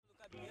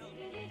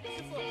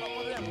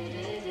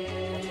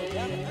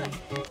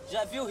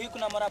Já viu rico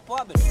namorar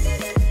pobre?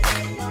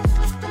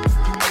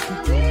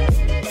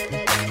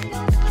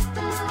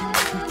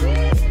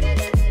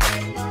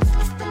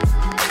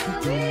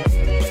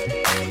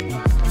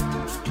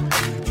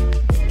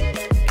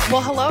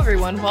 Well, hello,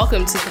 everyone.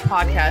 Welcome to the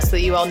podcast that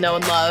you all know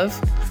and love.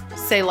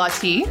 C'est la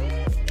tea.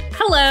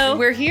 Hello.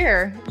 We're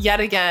here yet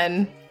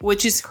again,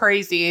 which is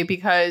crazy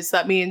because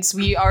that means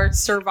we are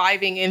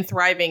surviving and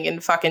thriving in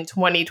fucking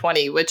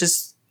 2020, which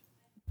is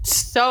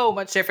so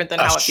much different than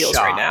how it feels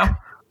right now.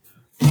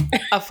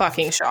 A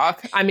fucking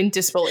shock. I'm in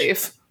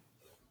disbelief.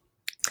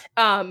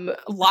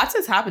 Lots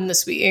has happened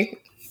this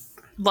week.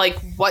 Like,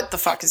 what the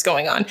fuck is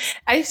going on?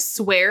 I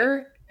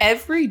swear,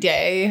 every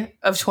day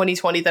of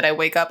 2020 that I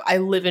wake up, I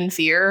live in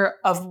fear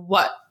of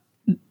what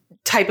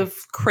type of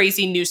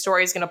crazy news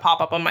story is going to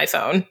pop up on my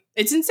phone.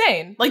 It's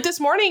insane. Like this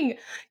morning,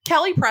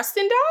 Kelly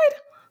Preston died.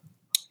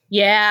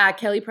 Yeah,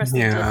 Kelly Preston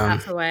did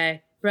pass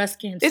away.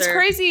 Breast cancer. It's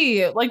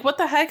crazy. Like, what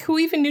the heck? Who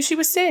even knew she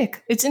was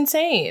sick? It's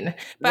insane.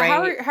 But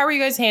Right. how are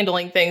you guys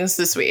handling things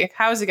this week?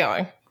 How is it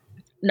going?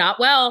 Not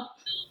well.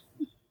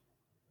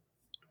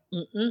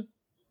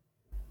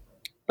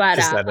 But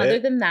other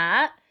than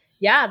that,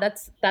 yeah,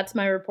 that's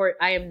my report.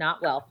 I am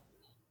not well.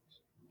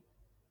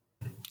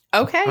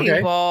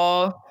 Okay.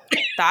 Well,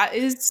 that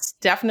is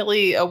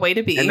definitely a way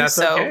to be. And that's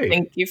so okay.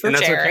 thank you for And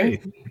that's sharing.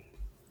 okay.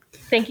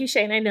 Thank you,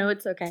 Shane. I know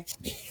it's okay.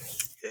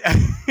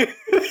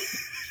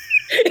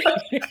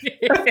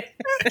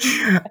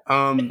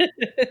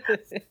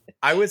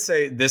 I would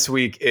say this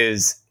week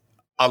is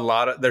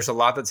there's a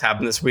lot that's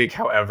happened this week.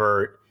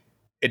 However,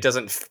 it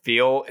doesn't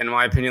feel, in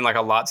my opinion, like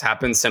a lot's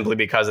happened simply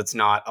because it's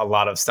not a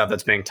lot of stuff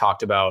that's being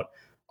talked about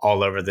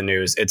all over the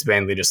news. It's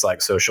mainly just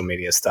like social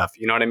media stuff.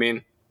 You know what I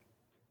mean?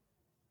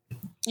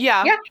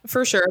 Yeah,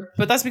 for sure.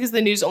 But that's because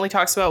the news only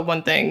talks about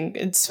one thing.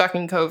 It's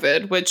fucking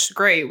COVID, which,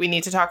 great, we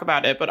need to talk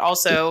about it. But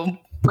also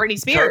Britney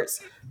Spears.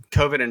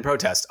 COVID and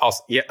protest.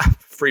 Also, yeah,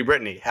 free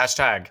Britney.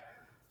 Hashtag.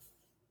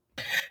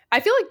 I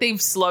feel like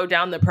they've slowed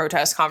down the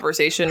protest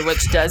conversation,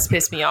 which does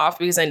piss me off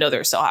because I know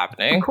they're still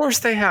happening. Of course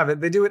they have it.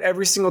 They do it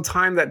every single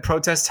time that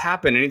protests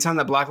happen. Anytime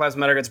that Black Lives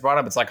Matter gets brought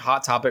up, it's like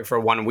hot topic for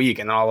 1 week.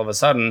 And then all of a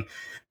sudden,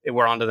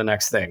 we're on to the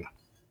next thing.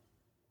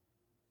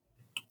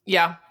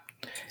 Yeah.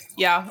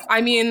 Yeah.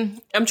 I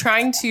mean, I'm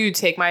trying to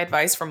take my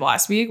advice from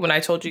last week when I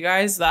told you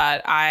guys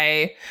that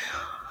I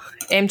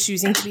am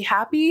choosing to be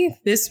happy.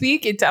 This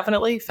week, it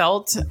definitely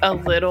felt a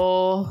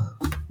little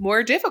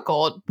more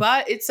difficult,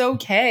 but it's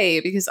okay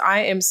because I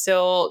am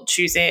still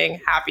choosing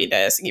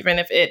happiness, even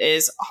if it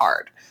is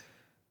hard.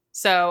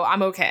 So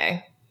I'm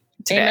okay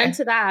today. Amen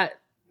to that.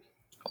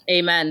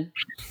 Amen.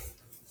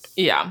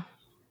 Yeah.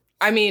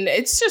 I mean,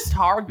 it's just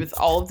hard with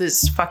all of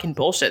this fucking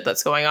bullshit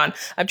that's going on.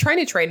 I'm trying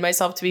to train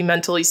myself to be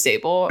mentally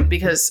stable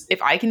because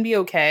if I can be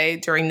okay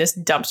during this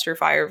dumpster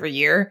fire of a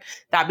year,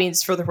 that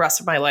means for the rest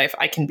of my life,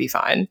 I can be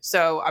fine.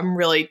 So I'm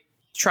really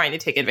trying to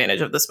take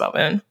advantage of this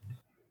moment.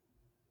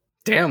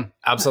 Damn,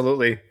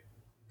 absolutely.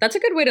 That's a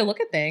good way to look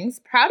at things.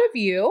 Proud of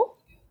you.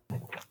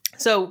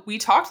 So we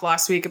talked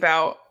last week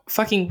about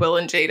fucking Will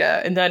and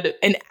Jada, and then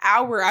an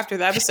hour after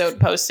the episode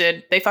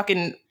posted, they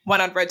fucking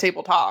went on Red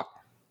Table Talk.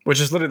 Which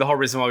is literally the whole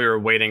reason why we were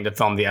waiting to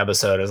film the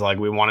episode, is like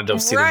we wanted to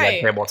see the Red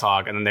Table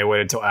Talk, and then they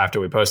waited till after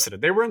we posted it.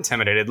 They were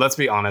intimidated. Let's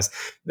be honest.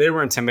 They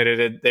were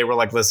intimidated. They were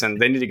like, listen,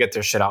 they need to get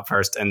their shit out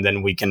first, and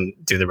then we can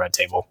do the Red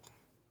Table.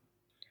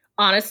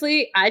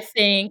 Honestly, I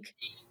think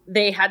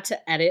they had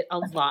to edit a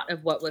lot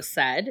of what was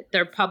said.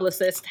 Their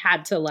publicist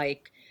had to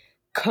like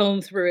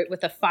comb through it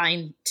with a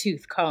fine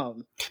tooth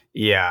comb.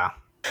 Yeah.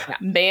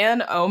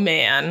 Man, oh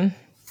man.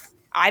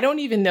 I don't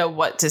even know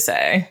what to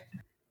say.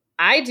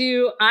 I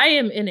do. I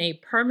am in a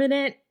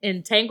permanent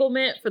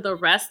entanglement for the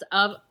rest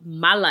of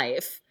my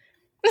life.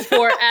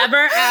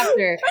 Forever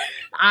after.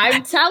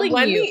 I'm telling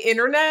when you. When the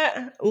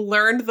internet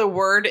learned the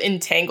word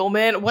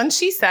entanglement, when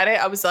she said it,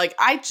 I was like,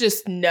 I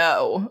just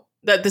know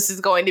that this is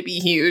going to be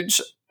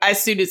huge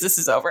as soon as this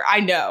is over.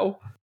 I know.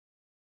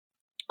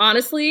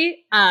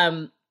 Honestly,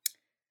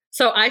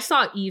 so I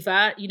saw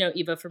Eva,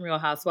 Eva from Real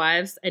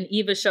Housewives, and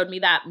Eva showed me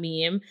that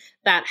meme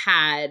that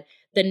had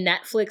the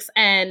Netflix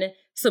and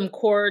some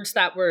cords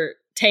that were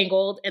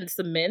tangled and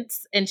some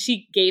mints, and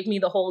she gave me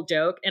the whole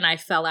joke, and I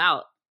fell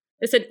out.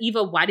 I said,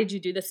 Eva, why did you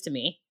do this to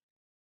me?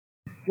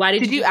 Why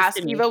did you ask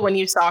Eva when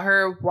you saw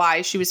her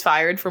why she was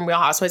fired from Real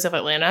Housewives of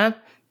Atlanta?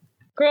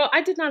 Girl,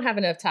 I did not have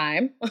enough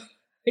time.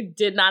 I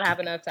did not have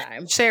enough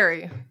time.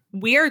 Sherry,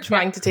 we are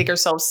trying to take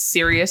ourselves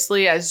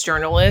seriously as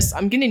journalists.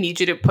 I'm going to need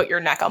you to put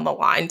your neck on the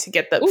line to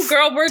get the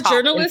girl, we're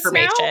journalists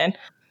information. Now?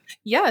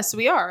 Yes,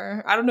 we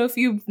are. I don't know if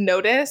you've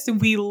noticed.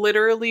 We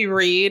literally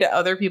read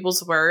other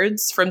people's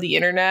words from the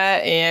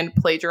internet and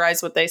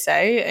plagiarize what they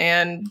say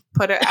and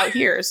put it out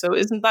here. So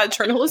isn't that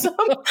journalism?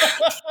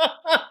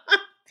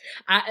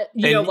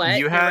 You know what?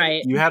 You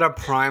had a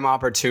prime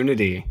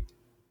opportunity.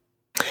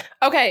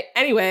 Okay.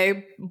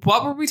 Anyway,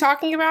 what were we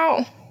talking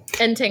about?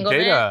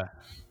 Entanglement. Jada.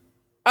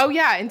 Oh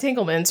yeah,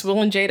 entanglements.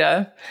 Will and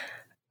Jada.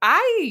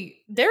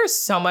 There's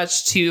so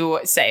much to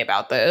say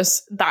about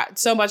this. That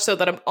so much so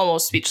that I'm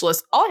almost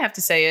speechless. All I have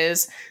to say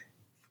is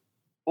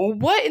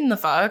What in the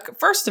fuck?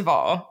 First of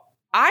all,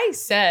 I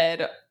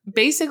said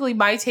basically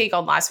my take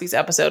on last week's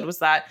episode was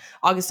that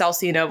August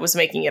Alsina was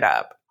making it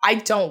up. I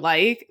don't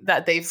like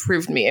that they've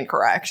proved me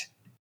incorrect.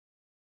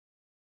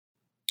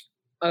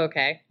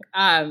 Okay.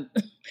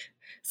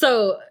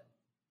 So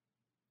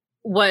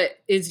what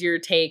is your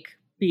take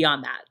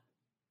beyond that?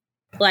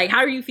 Like, how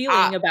are you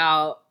feeling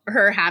about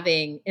her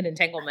having an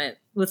entanglement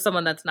with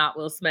someone that's not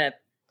Will Smith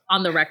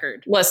on the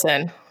record?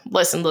 Listen.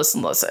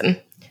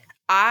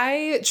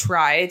 I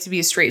try to be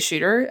a straight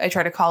shooter. I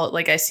try to call it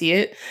like I see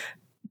it.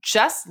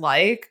 Just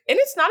like, and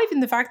it's not even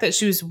the fact that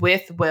she was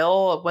with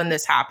Will when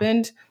this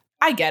happened.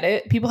 I get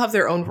it. People have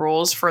their own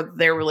rules for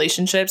their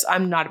relationships.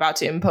 I'm not about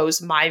to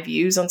impose my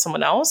views on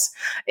someone else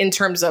in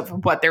terms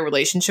of what their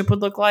relationship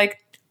would look like.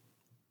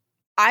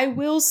 I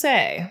will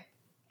say,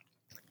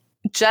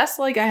 just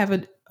like I have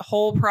a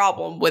whole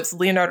problem with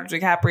Leonardo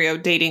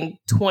DiCaprio dating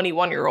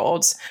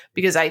 21-year-olds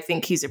because I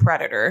think he's a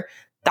predator,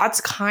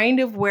 that's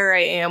kind of where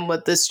I am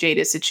with this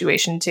Jada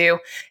situation too.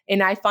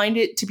 And I find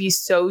it to be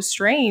so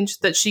strange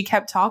that she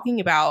kept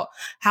talking about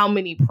how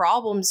many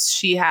problems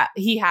he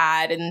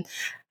had and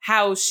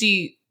how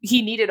he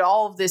needed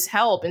all of this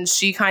help and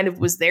she kind of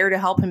was there to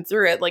help him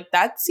through it. Like,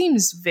 that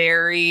seems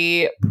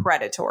very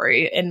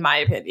predatory in my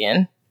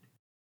opinion.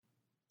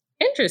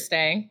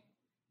 Interesting.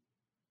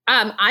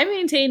 I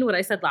maintained what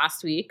I said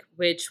last week,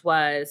 which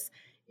was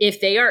if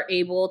they are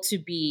able to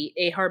be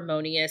a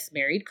harmonious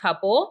married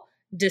couple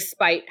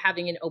despite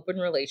having an open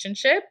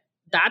relationship,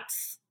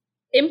 that's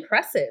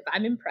impressive.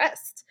 I'm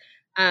impressed.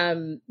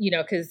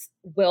 Because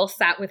Will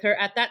sat with her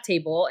at that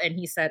table and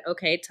he said,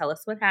 okay, tell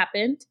us what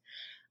happened.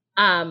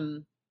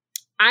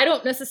 I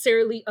don't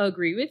necessarily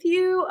agree with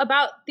you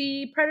about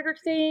the predator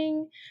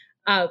thing.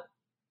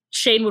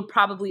 Shane would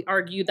probably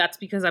argue that's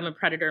because I'm a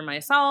predator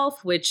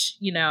myself, which,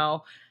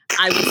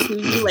 I will sue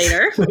you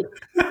later.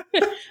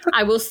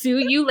 I will sue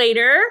you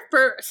later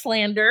for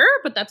slander,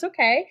 but that's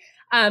okay.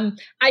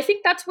 I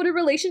think that's what a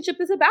relationship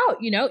is about,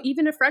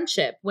 even a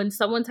friendship. When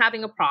someone's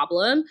having a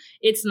problem,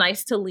 it's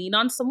nice to lean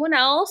on someone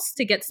else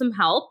to get some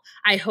help.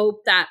 I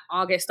hope that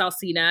August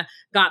Alsina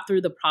got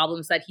through the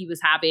problems that he was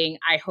having.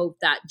 I hope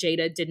that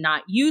Jada did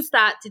not use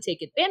that to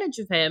take advantage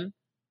of him.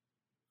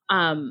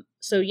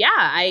 So yeah,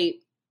 I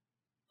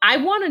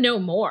want to know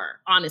more,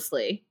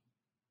 honestly.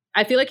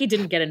 I feel like he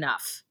didn't get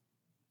enough.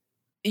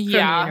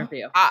 Yeah. From the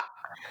interview.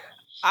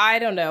 I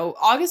don't know.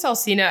 August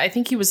Alsina, I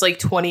think he was like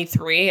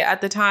 23 at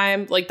the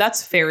time. Like,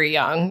 that's very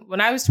young. When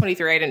I was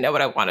 23, I didn't know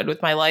what I wanted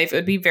with my life. It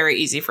would be very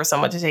easy for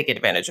someone to take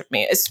advantage of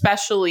me,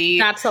 especially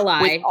that's a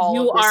lie. With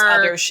all of this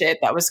other shit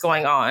that was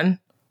going on.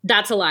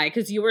 That's a lie,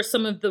 because you were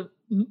some of the,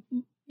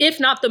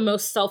 if not the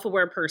most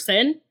self-aware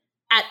person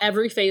at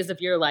every phase of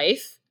your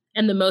life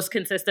and the most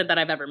consistent that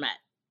I've ever met.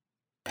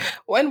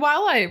 And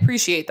while I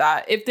appreciate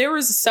that, if there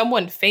was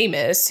someone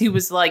famous who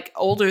was like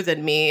older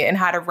than me and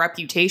had a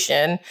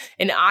reputation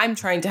and I'm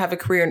trying to have a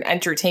career in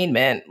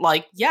entertainment,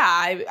 like,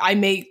 yeah, I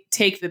may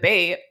take the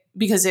bait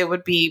because it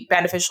would be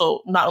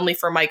beneficial not only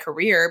for my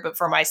career, but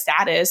for my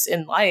status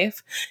in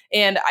life.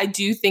 And I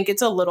do think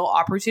it's a little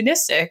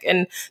opportunistic.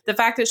 And the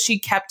fact that she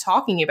kept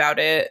talking about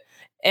it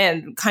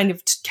and kind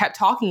of kept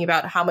talking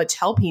about how much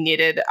help he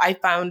needed, I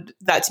found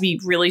that to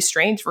be really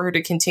strange for her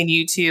to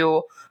continue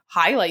to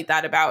highlight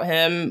that about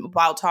him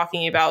while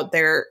talking about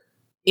their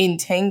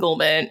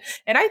entanglement.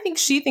 And I think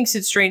she thinks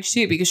it's strange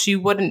too, because she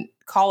wouldn't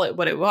call it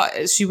what it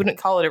was. She wouldn't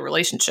call it a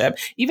relationship.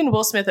 Even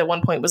Will Smith at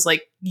one point was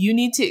like, you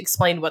need to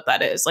explain what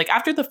that is. Like,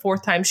 after the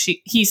fourth time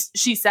she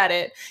said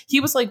it, he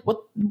was like, what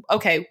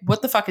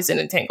the fuck is an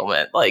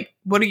entanglement? Like,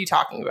 what are you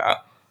talking about?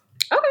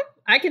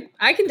 Okay.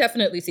 I can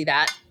definitely see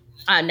that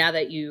now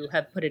that you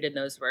have put it in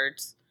those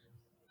words.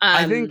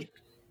 I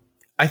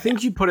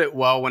think you put it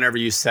well whenever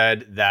you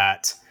said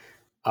that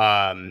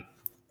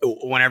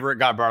whenever it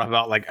got brought up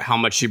about like how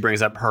much she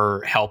brings up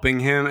her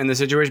helping him in the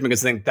situation,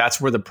 because I think that's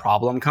where the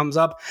problem comes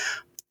up.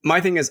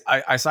 My thing is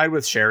I side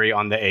with Sherry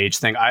on the age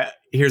thing.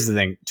 Here's the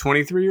thing,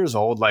 23 years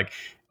old, like,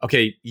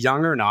 okay,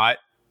 young or not,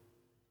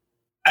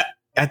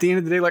 at the end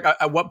of the day, like,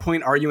 at what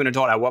point are you an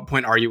adult? At what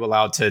point are you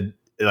allowed to,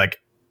 like,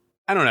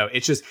 I don't know.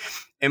 It's just,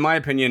 in my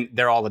opinion,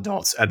 they're all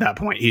adults at that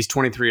point. He's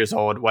 23 years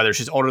old, whether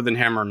she's older than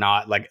him or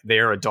not, like, they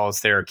are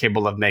adults. They're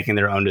capable of making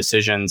their own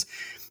decisions.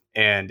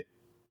 And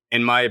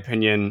in my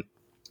opinion,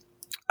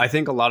 I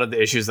think a lot of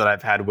the issues that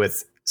I've had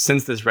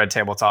since this Red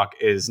Table Talk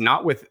is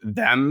not with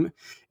them,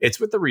 it's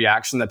with the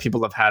reaction that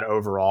people have had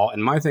overall.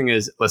 And my thing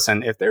is,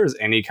 listen, if there is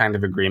any kind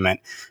of agreement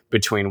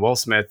between Will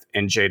Smith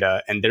and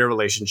Jada and their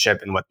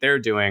relationship and what they're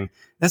doing,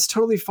 that's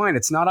totally fine.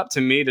 It's not up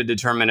to me to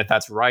determine if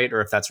that's right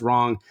or if that's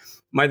wrong.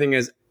 My thing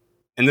is,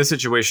 in this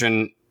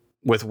situation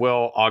with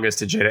Will,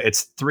 August, and Jada,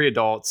 it's three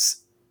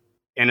adults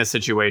in a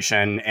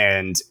situation,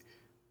 and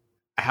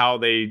how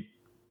they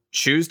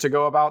choose to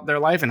go about their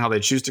life and how they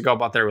choose to go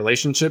about their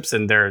relationships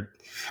and their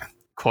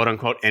quote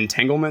unquote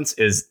entanglements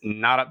is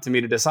not up to me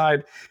to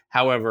decide.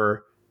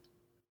 However,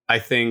 I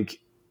think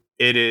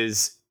it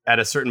is, at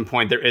a certain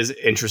point, there is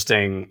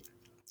interesting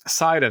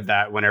side of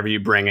that whenever you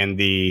bring in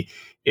the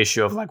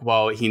issue of like,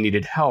 well, he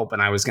needed help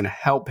and I was going to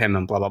help him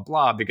and blah, blah,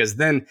 blah. Because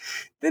then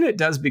it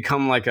does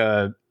become like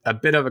a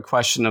bit of a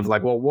question of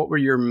like, well, what were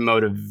your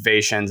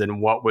motivations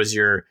and what was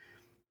your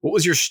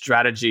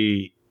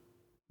strategy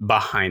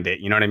behind it?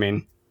 You know what I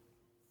mean?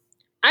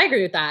 I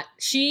agree with that.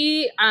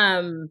 She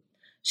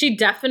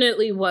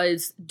definitely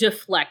was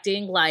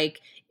deflecting.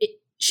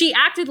 She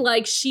acted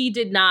like she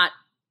did not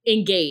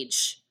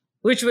engage,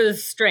 which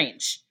was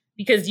strange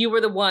because you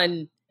were the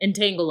one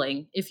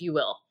entangling, if you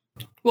will.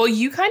 Well,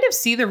 you kind of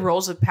see the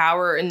roles of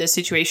power in this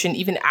situation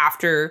even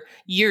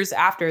years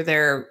after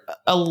their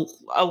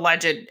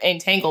alleged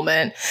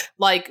entanglement.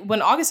 Like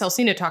when August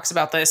Alsina talks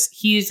about this,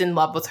 he's in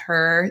love with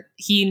her.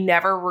 He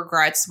never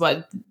regrets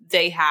what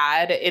they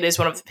had. It is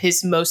one of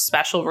his most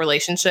special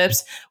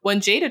relationships. When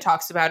Jada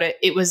talks about it,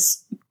 it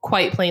was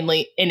quite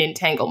plainly an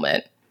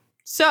entanglement.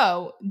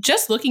 So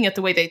just looking at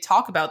the way they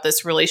talk about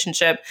this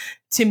relationship,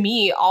 to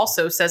me,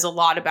 also says a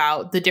lot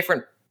about the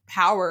different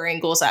power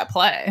angles at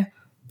play.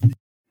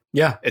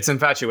 Yeah, it's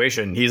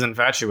infatuation. He's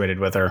infatuated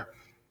with her.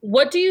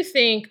 What do you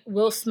think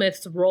Will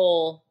Smith's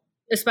role,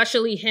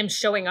 especially him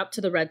showing up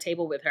to the red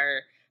table with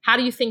her, how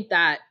do you think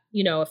that,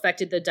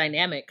 affected the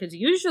dynamic? Because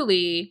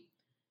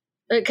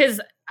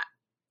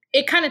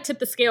it kind of tipped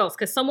the scales.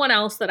 Because someone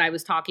else that I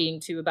was talking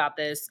to about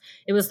this,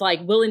 it was like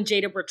Will and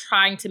Jada were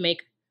trying to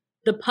make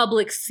the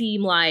public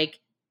seem like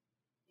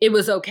it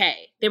was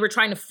okay. They were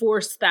trying to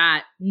force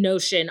that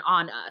notion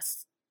on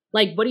us.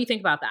 Like, what do you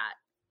think about that?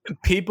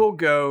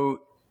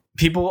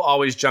 People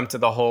always jump to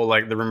the whole,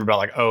 like the rumor about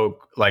like, oh,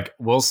 like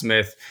Will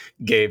Smith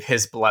gave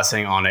his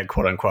blessing on it,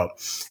 quote unquote.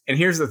 And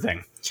here's the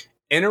thing.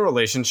 In a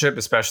relationship,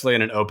 especially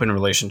in an open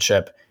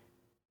relationship,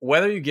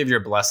 whether you give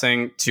your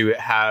blessing to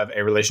have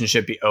a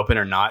relationship be open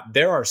or not,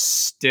 there are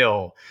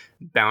still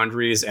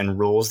boundaries and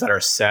rules that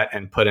are set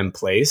and put in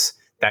place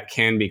that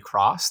can be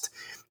crossed.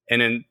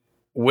 And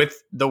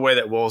with the way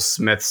that Will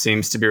Smith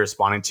seems to be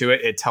responding to it,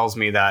 it tells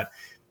me that,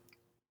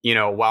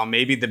 while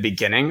maybe the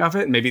beginning of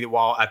it, maybe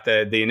while at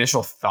the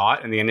initial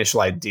thought and the initial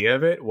idea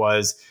of it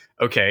was,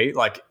 okay,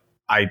 like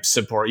I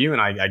support you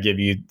and I give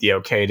you the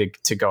okay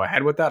to go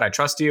ahead with that. I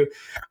trust you.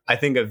 I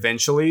think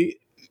eventually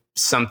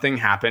something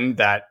happened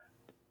that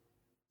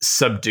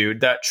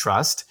subdued that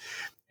trust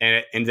and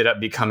it ended up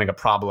becoming a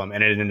problem.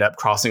 And it ended up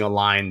crossing a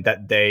line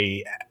that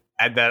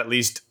at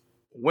least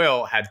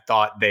Will had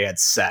thought they had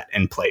set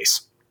in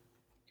place.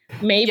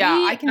 Maybe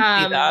yeah, I can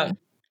see that.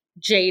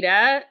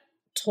 Jada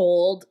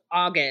told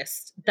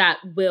August that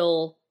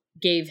Will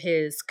gave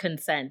his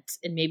consent,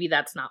 and maybe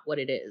that's not what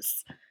it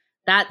is.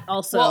 That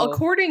also... Well,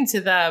 according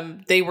to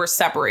them, they were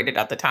separated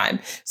at the time.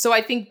 So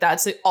I think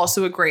that's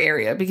also a gray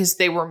area because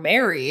they were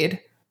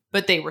married,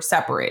 but they were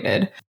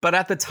separated. But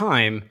at the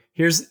time,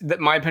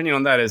 my opinion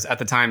on that is, at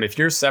the time, if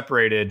you're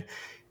separated,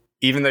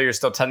 even though you're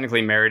still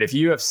technically married, if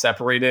you have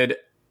separated,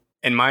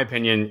 in my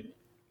opinion,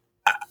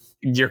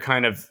 you're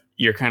kind of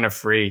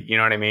free. You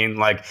know what I mean?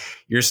 Like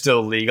you're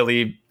still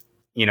legally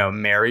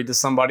married to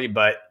somebody,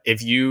 but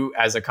if you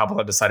as a couple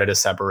have decided to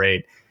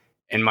separate,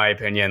 in my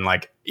opinion,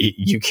 like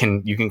you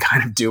can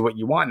kind of do what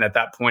you want. And at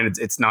that point,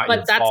 it's not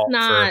your fault.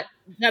 But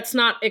that's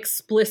not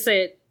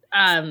explicit.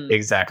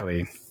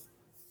 Exactly.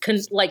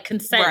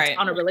 Consent right.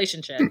 on a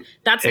relationship.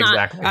 That's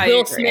exactly. not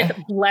Will Smith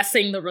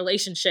blessing the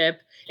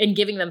relationship and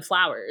giving them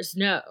flowers.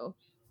 No,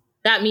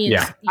 that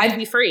means you'd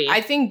be free.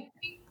 I think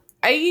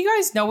you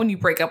guys know when you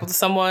break up with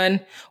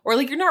someone, or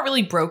like you're not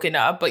really broken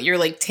up, but you're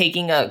like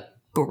taking a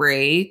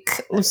break,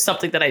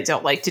 something that I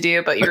don't like to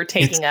do, but you're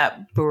taking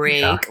a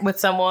break with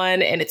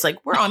someone and it's like,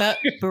 we're on a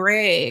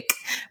break,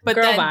 but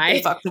then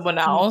they fuck someone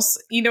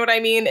else. You know what I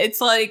mean?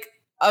 It's like,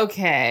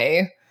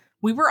 okay,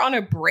 we were on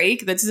a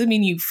break. That doesn't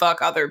mean you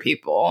fuck other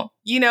people.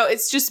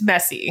 It's just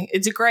messy.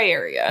 It's a gray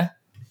area.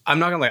 I'm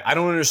not gonna lie. I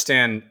don't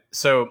understand.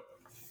 So,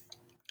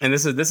 and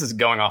this is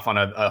going off on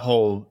a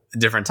whole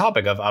different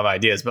topic of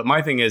ideas, but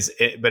my thing is,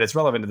 but it's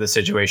relevant to this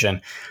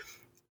situation.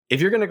 If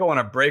you're going to go on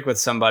a break with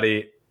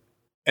somebody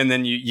and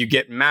then you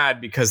get mad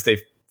because they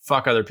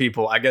fuck other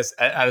people, I guess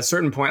at a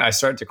certain point I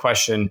start to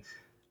question,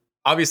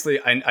 obviously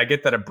I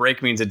get that a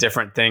break means a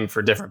different thing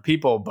for different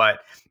people,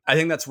 but I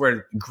think that's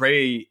where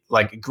gray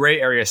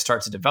areas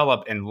start to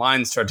develop and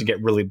lines start to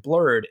get really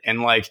blurred.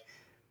 And like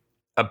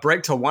a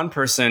break to one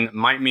person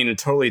might mean a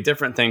totally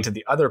different thing to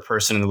the other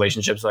person in the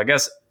relationship. So I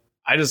guess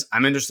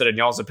I'm interested in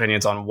y'all's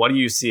opinions on what do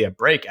you see a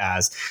break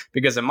as?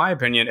 Because in my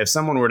opinion, if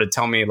someone were to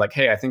tell me like,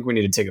 hey, I think we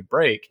need to take a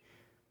break,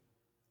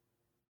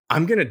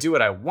 I'm going to do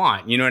what I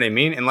want. You know what I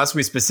mean? Unless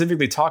we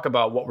specifically talk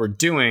about what we're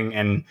doing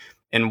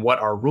and what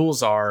our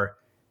rules are,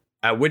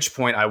 at which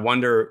point I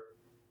wonder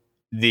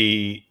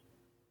the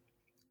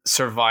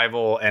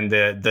survival and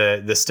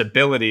the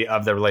stability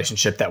of the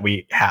relationship that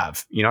we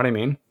have. You know what I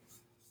mean?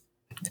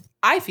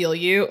 I feel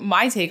you.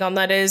 My take on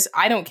that is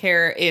I don't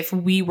care if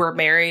we were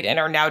married and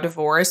are now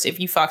divorced. If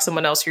you fuck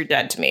someone else, you're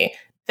dead to me.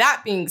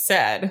 That being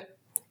said,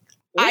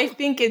 I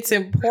think it's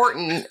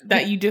important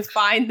that you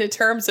define the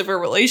terms of a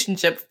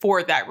relationship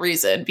for that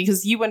reason,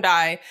 because you and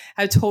I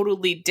have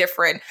totally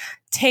different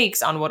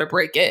takes on what a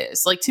break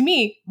is. Like, to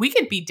me, we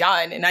could be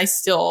done and I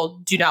still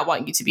do not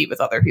want you to be with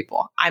other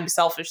people. I'm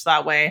selfish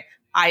that way.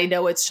 I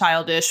know it's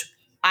childish.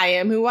 I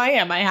am who I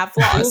am. I have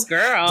flaws. Ooh,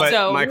 girl. But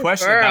So, my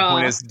question at that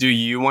point is, do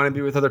you want to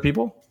be with other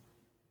people?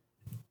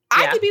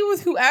 I Yeah. could be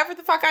with whoever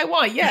the fuck I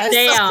want. Yes.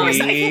 Damn. Of course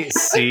I can.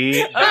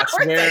 See, that's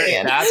course I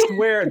can.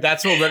 where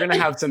we're gonna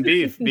have some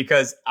beef,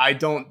 because I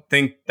don't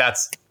think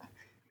that's.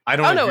 I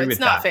don't. Oh no, agree it's with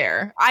not that.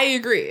 fair. I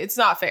agree. It's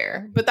not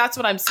fair. But that's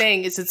what I'm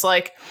saying is it's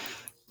like,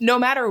 no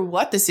matter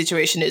what the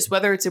situation is,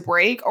 whether it's a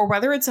break or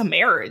whether it's a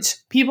marriage,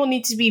 people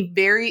need to be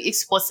very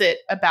explicit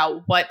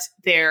about what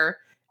their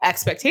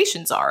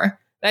expectations are.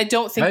 And I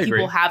don't think I agree.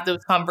 people have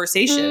those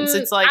conversations.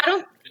 It's like,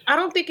 I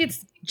don't think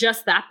it's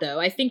just that though.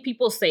 I think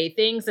people say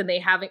things and they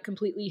haven't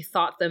completely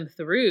thought them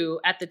through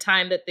at the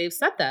time that they've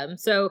said them.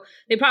 So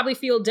they probably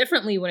feel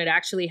differently when it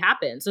actually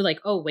happens. They're like,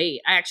 oh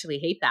wait, I actually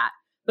hate that.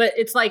 But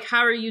it's like, how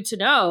are you to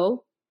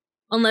know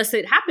unless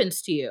it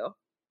happens to you?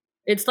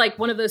 It's like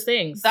one of those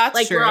things. That's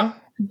like true.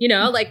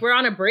 We're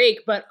on a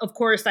break, but of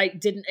course I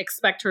didn't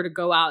expect her to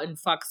go out and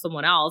fuck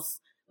someone else.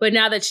 But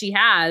now that she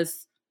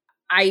has,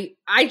 I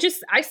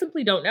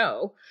simply don't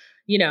know.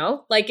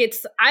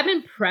 I'm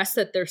impressed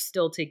that they're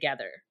still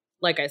together,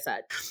 like I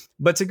said.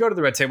 But to go to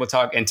the Red Table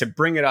Talk and to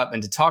bring it up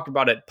and to talk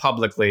about it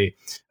publicly,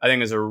 I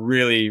think is a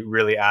really,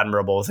 really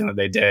admirable thing that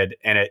they did.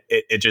 And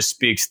it just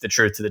speaks the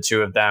truth to the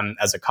two of them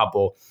as a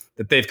couple,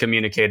 that they've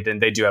communicated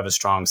and they do have a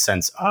strong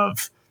sense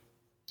of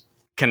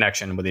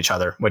connection with each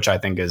other, which I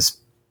think is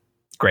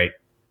great.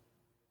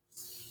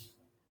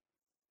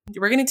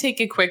 we're going to take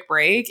a quick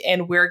break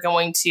and we're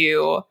going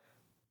to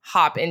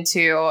hop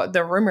into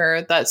the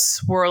rumor that's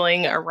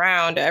swirling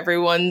around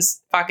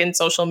everyone's fucking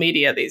social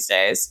media these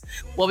days.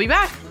 We'll be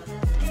back.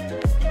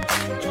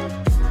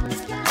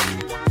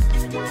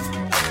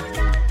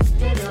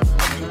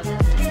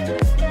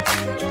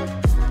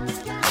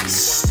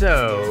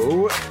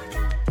 So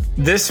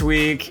this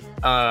week,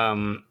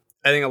 I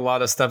think a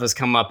lot of stuff has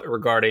come up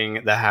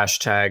regarding the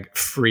hashtag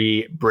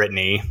Free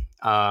Britney.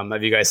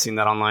 Have you guys seen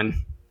that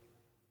online?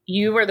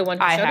 You were the one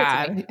who I showed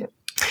had. it to me.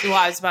 Well,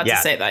 I was about to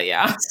say that,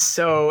 yeah.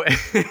 So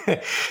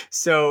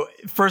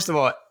first of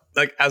all,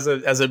 like as a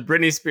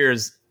Britney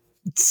Spears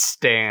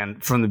stan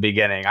from the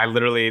beginning, I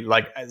literally,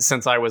 like,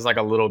 since I was like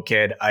a little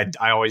kid, I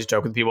always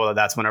joke with people that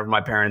that's whenever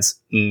my parents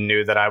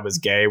knew that I was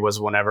gay,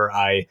 was whenever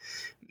I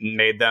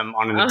made them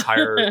on an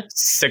entire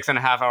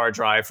 6.5 hour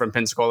drive from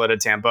Pensacola to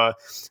Tampa,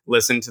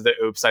 listened to the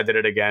Oops, I Did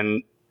It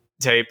Again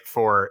tape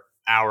for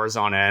hours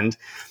on end.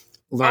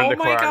 Learned the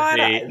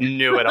choreography,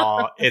 knew it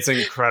all. It's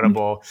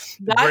incredible.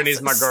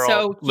 Britney's my girl.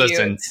 So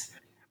cute.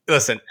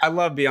 Listen, I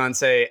love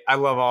Beyonce. I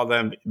love all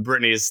them.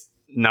 Britney's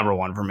number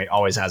one for me.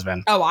 Always has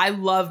been. Oh, I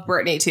love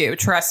Britney too.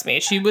 Trust me.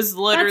 She was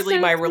literally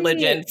my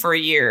religion for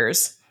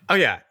years. Oh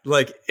yeah.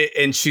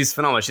 And she's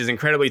phenomenal. She's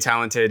incredibly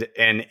talented.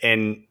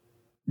 And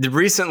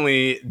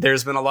recently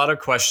there's been a lot of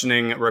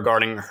questioning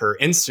regarding her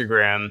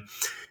Instagram,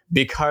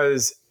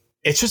 because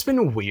it's just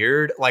been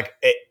weird. Like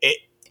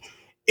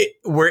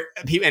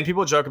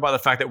people joke about the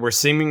fact that we're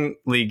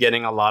seemingly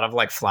getting a lot of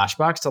like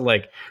flashbacks to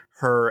like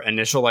her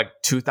initial like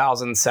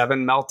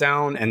 2007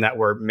 meltdown, and that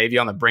we're maybe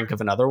on the brink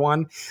of another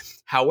one.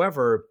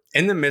 However,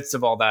 in the midst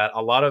of all that,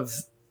 a lot of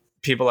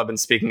people have been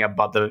speaking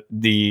about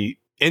the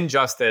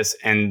injustice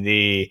and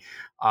the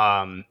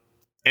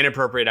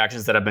inappropriate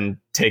actions that have been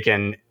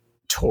taken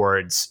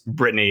towards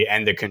Britney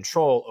and the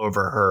control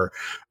over her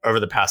over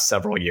the past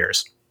several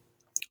years.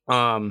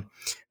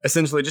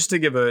 Essentially, just to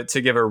give a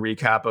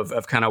recap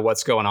of kind of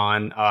what's going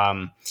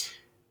on.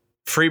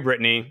 Free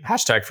Britney,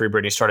 hashtag Free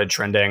Britney started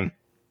trending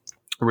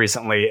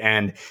recently,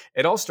 and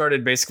it all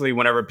started basically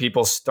whenever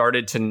people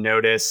started to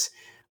notice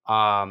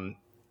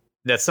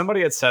that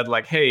somebody had said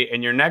like, hey,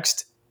 in your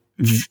next,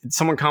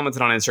 someone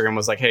commented on Instagram,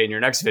 was like, hey, in your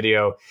next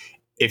video,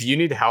 if you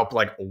need help,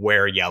 like,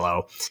 wear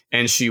yellow.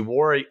 And she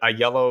wore a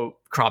yellow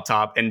crop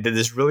top and did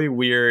this really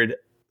weird,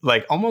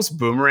 like almost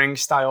boomerang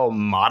style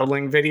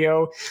modeling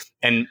video,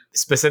 and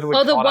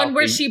specifically the one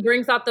where she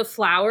brings out the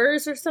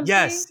flowers or something.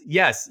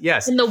 Yes.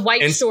 And the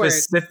white shorts.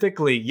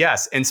 Specifically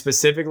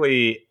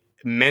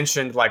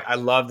mentioned like, I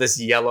love this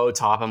yellow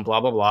top and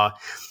blah blah blah.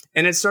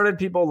 And it started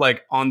people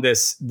like on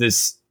this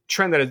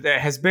trend that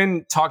has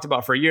been talked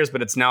about for years,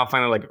 but it's now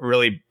finally like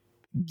really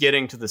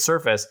getting to the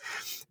surface,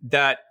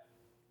 that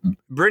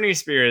Britney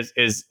Spears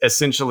is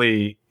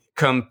essentially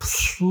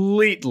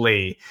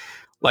completely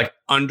like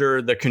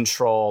under the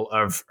control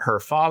of her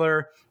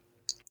father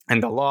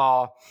and the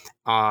law.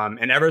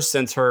 And ever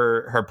since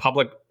her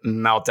public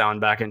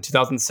meltdown back in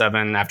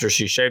 2007, after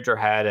she shaved her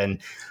head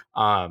and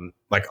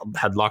like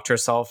had locked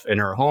herself in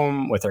her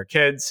home with her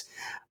kids,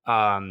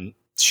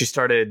 she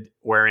started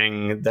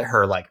wearing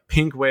her like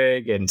pink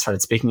wig and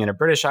started speaking in a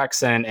British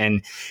accent.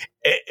 And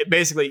it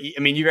basically,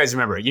 I mean, you guys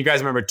remember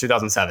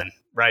 2007,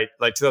 right?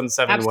 Like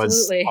 2007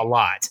 Absolutely. was a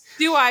lot.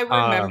 Do I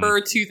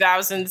remember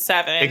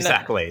 2007?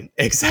 Exactly.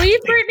 Leave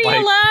Britney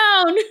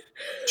alone.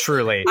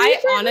 Truly.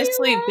 I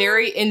honestly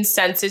very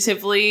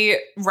insensitively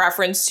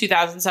reference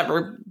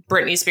 2007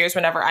 Britney Spears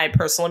whenever I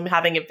personally am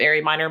having a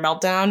very minor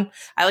meltdown.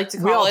 I like to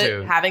call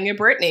it having a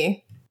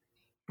Britney.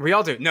 We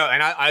all do. No,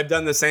 and I've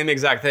done the same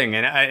exact thing.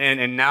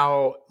 And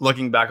now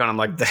looking back on, I'm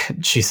like,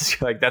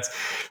 Jesus, like that's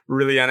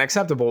really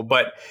unacceptable.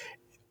 But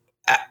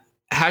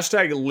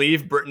hashtag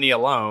leave Britney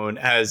alone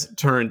has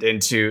turned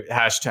into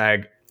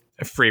hashtag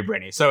free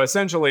Britney. So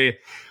essentially,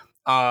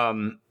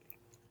 after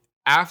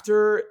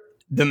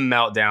the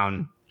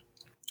meltdown,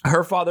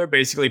 her father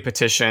basically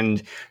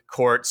petitioned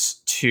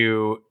courts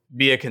to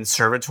be a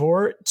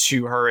conservator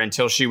to her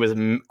until she was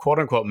quote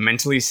unquote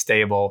mentally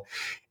stable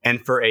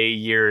and for a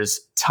year's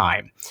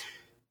time.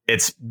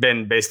 It's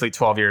been basically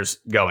 12 years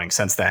going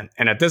since then.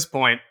 And at this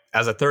point,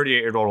 as a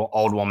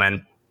 38-year-old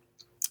woman,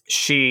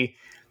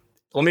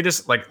 let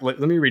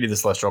me read you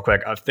this list real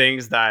quick of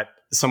things that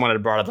someone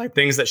had brought up, like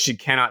things that she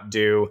cannot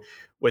do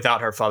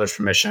without her father's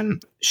permission.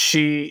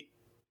 She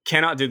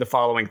cannot do the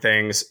following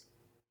things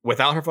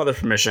without her father's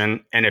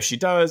permission. And if she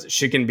does,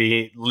 she can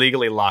be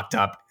legally locked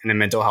up in a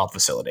mental health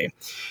facility.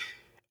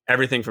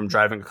 Everything from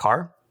driving a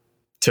car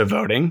to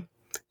voting,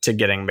 to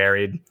getting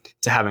married,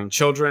 to having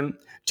children,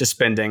 to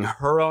spending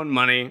her own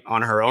money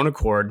on her own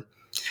accord,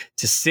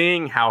 to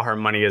seeing how her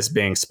money is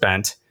being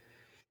spent,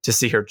 to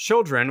see her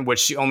children, which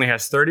she only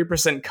has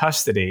 30%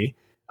 custody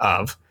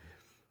of,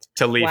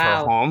 to leave her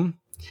home,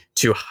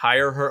 to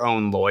hire her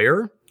own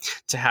lawyer,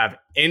 to have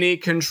any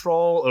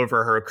control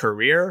over her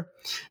career,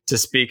 to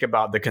speak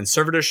about the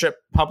conservatorship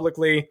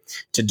publicly,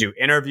 to do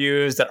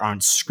interviews that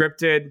aren't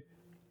scripted,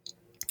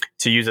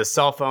 to use a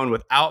cell phone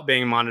without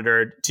being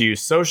monitored, to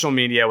use social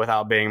media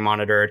without being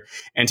monitored,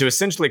 and to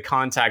essentially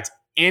contact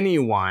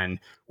anyone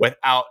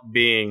without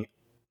being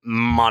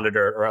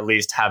monitored, or at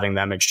least having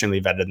them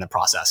extremely vetted in the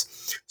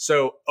process.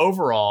 So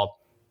overall,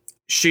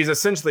 she's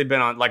essentially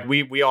been on, like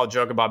we all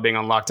joke about being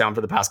on lockdown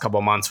for the past couple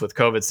of months with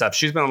COVID stuff.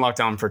 She's been on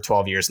lockdown for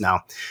 12 years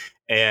now.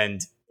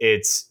 And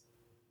it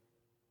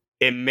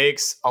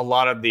makes a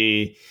lot of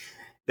the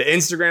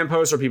Instagram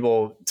posts where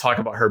people talk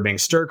about her being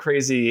stir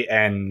crazy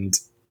and,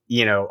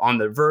 you know, on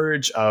the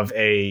verge of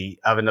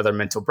another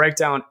mental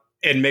breakdown.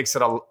 It makes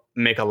it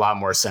make a lot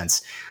more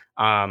sense.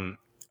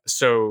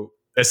 So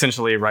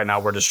essentially right now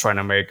we're just trying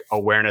to make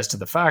awareness to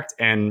the fact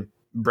and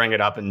bring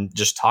it up and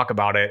just talk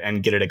about it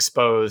and get it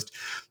exposed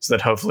so that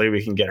hopefully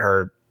we can get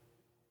her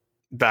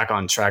back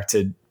on track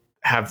to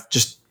have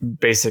just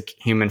basic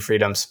human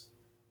freedoms.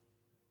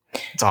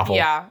 It's awful.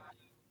 Yeah,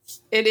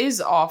 it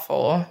is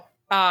awful.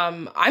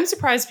 I'm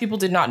surprised people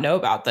did not know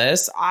about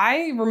this.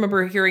 I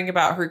remember hearing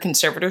about her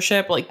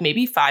conservatorship like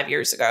maybe 5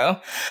 years ago.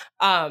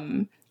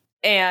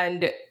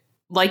 And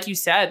like you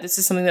said, this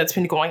is something that's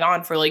been going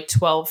on for like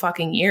 12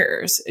 fucking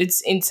years.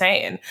 It's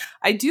insane.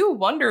 I do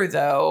wonder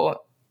though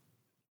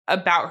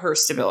about her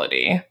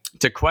stability.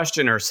 To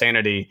question her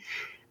sanity,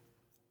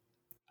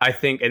 I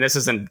think, and this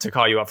isn't to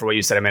call you out for what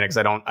you said a minute,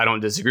 because I don't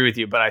disagree with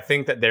you, but I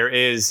think that there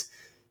is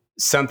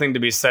something to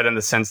be said in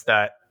the sense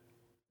that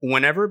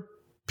whenever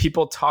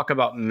people talk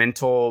about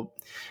mental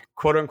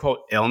quote unquote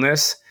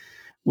illness,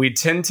 we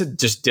tend to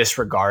just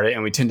disregard it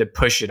and we tend to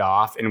push it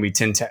off and we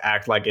tend to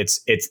act like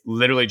it's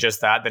literally just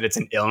that it's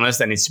an illness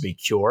that needs to be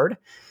cured.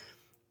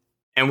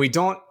 And we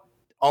don't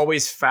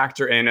always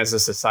factor in as a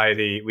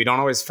society. We don't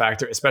always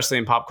factor, especially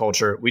in pop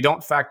culture, we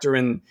don't factor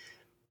in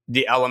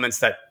the elements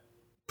that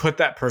put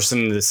that person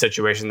in the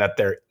situation that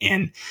they're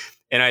in.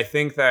 And I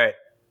think that,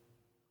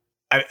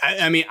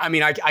 I mean,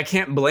 I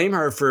can't blame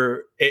her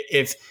for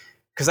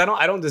because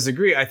I don't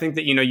disagree. I think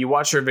that, you know, you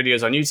watch her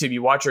videos on YouTube,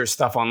 you watch her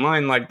stuff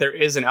online, like there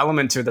is an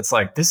element to it that's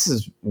like, this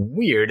is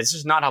weird. It's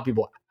just not how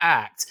people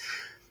act.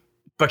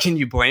 But can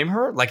you blame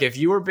her? Like if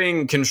you were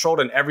being controlled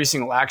in every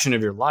single action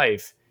of your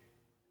life,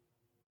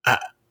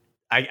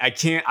 I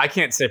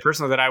can't say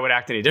personally that I would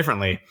act any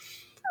differently.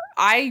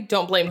 I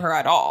don't blame her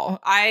at all.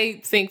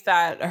 I think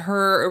that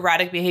her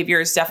erratic behavior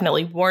is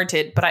definitely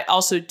warranted, but I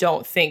also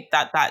don't think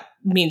that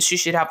means she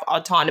should have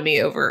autonomy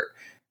over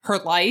her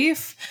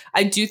life.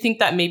 I do think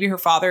that maybe her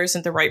father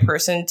isn't the right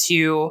person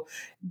to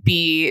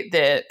be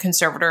the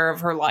conservator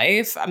of her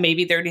life.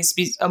 Maybe there needs to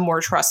be a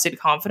more trusted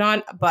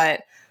confidant,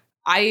 but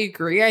I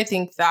agree. I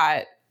think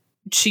that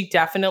she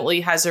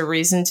definitely has a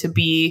reason to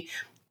be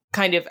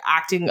kind of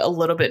acting a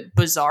little bit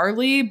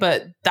bizarrely,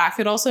 but that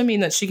could also mean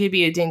that she could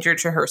be a danger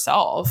to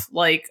herself.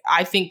 Like,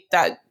 I think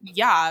that,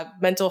 yeah,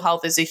 mental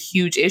health is a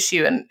huge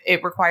issue and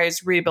it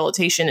requires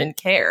rehabilitation and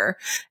care.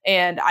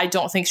 And I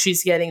don't think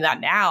she's getting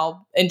that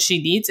now and she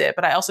needs it,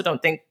 but I also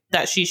don't think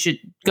that she should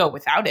go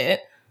without it.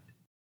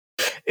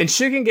 And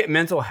she can get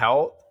mental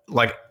health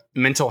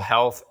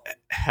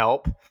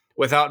help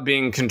without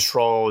being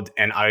controlled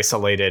and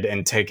isolated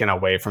and taken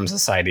away from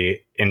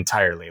society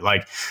entirely.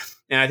 Like,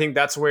 and I think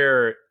that's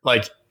where,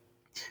 like,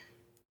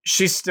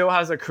 she still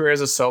has a career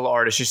as a solo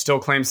artist. She still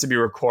claims to be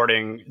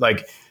recording.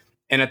 Like,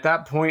 and at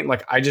that point,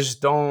 like, I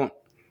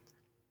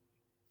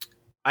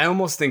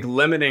almost think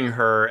limiting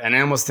her and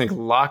I almost think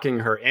locking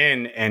her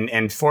in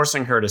and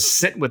forcing her to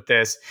sit with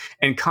this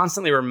and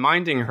constantly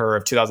reminding her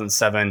of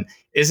 2007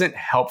 isn't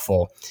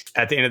helpful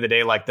at the end of the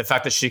day. Like, the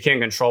fact that she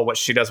can't control what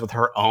she does with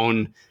her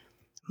own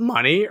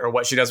money or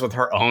what she does with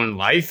her own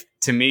life,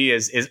 to me,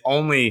 is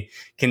only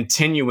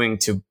continuing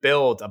to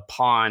build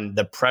upon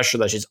the pressure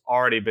that she's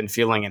already been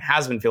feeling and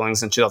has been feeling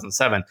since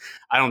 2007.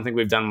 I don't think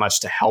we've done much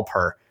to help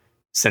her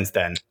since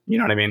then. You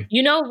know what I mean?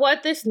 You know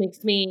what this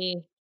makes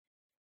me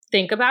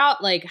think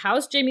about? Like,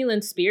 how's Jamie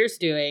Lynn Spears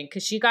doing?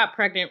 Because she got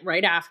pregnant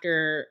right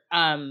after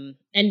and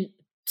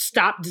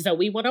stopped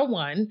Zoe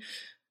 101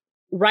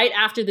 right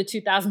after the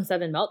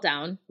 2007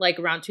 meltdown, like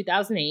around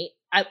 2008.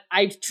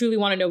 I truly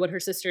want to know what her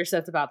sister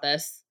says about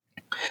this.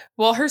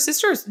 Well, her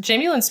sister,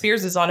 Jamie Lynn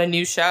Spears, is on a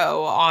new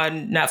show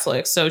on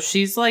Netflix. So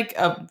she's like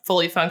a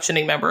fully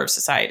functioning member of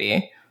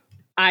society.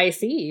 I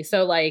see.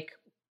 So, like,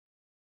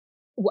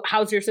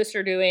 how's your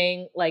sister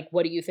doing? Like,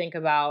 what do you think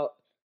about,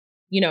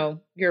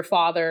 your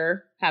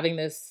father having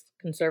this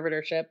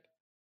conservatorship?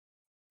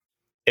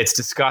 It's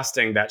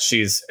disgusting that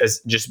she's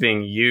just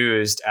being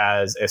used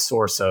as a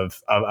source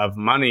of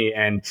money.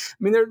 And I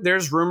mean,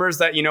 there's rumors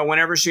that,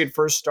 whenever she had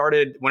first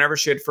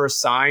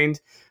signed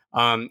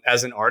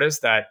as an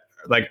artist, that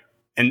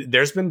and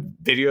there's been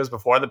videos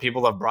before that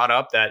people have brought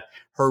up that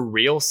her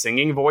real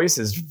singing voice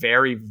is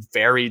very,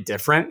 very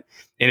different.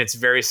 And it's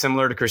very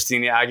similar to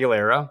Christina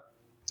Aguilera.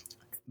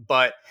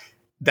 But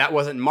that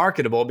wasn't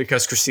marketable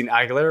because Christina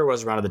Aguilera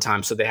was around at the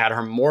time. So they had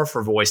her morph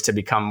her voice to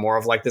become more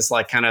of like this,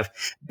 like kind of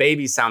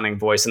baby sounding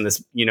voice and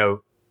this,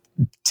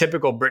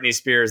 typical Britney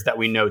Spears that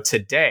we know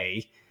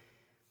today.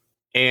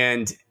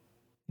 And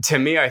to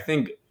me, I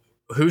think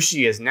who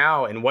she is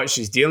now and what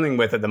she's dealing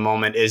with at the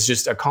moment is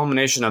just a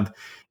culmination of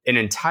an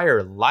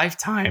entire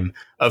lifetime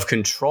of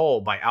control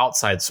by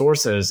outside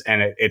sources.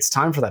 And it's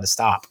time for that to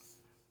stop.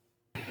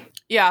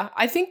 Yeah,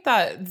 I think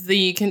that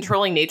the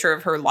controlling nature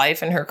of her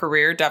life and her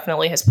career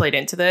definitely has played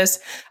into this.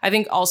 I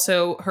think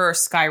also her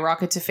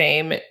skyrocket to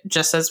fame,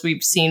 just as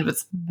we've seen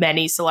with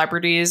many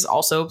celebrities,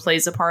 also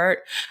plays a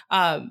part.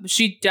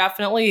 She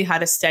definitely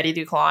had a steady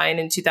decline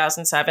in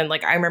 2007.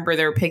 Like, I remember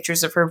there were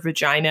pictures of her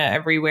vagina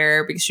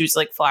everywhere because she was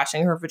like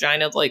flashing her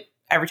vagina like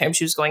every time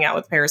she was going out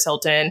with Paris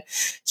Hilton.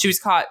 She was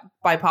caught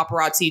by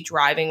paparazzi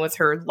driving with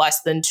her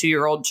less than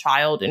 2-year-old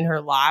child in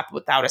her lap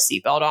without a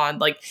seatbelt on.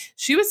 Like,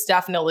 she was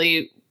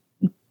definitely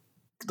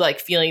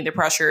like feeling the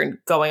pressure and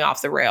going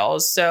off the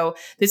rails. So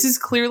this is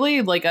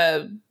clearly like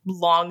a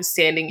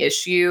long-standing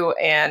issue,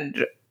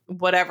 and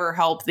whatever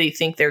help they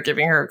think they're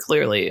giving her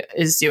clearly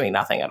is doing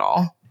nothing at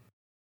all.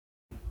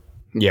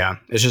 Yeah,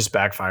 it's just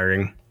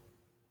backfiring.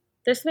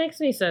 This makes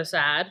me so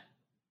sad,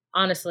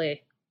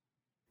 honestly.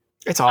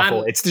 It's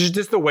awful. It's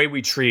just the way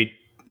we treat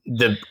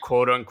the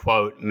quote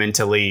unquote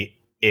mentally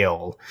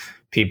ill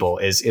people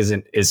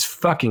is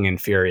fucking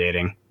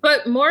infuriating.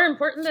 But more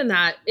important than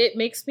that, it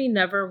makes me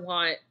never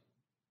want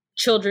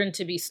children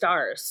to be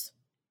stars,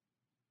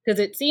 because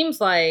it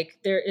seems like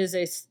there is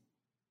a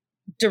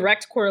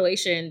direct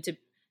correlation to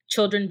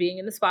children being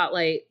in the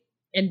spotlight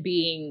and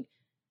being,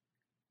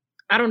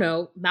 I don't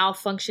know,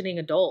 malfunctioning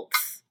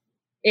adults.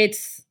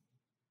 It's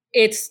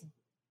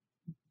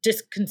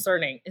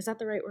disconcerting. Is that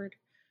the right word?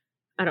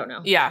 I don't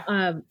know.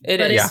 Yeah,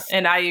 it is. Yeah.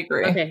 And I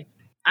agree. Okay.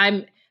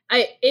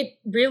 It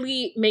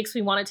really makes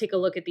me want to take a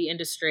look at the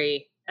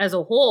industry as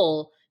a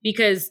whole,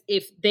 because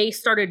if they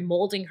started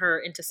molding her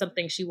into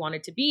something she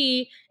wanted to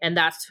be, and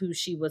that's who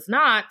she was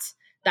not,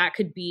 that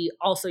could be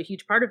also a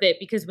huge part of it.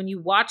 Because when you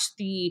watch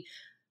the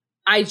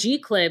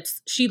IG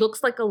clips, she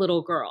looks like a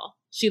little girl.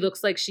 She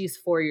looks like she's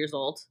 4 years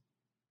old.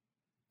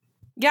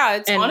 Yeah,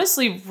 it's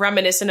honestly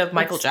reminiscent of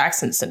Michael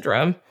Jackson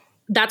syndrome.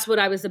 That's what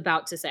I was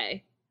about to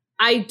say.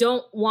 I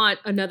don't want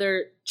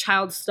another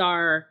child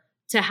star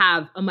to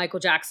have a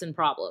Michael Jackson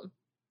problem.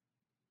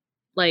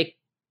 Like,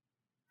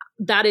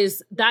 that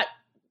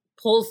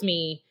pulls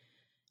me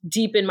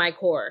deep in my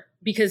core,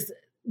 because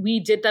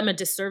we did them a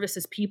disservice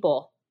as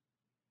people.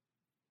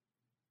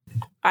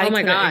 I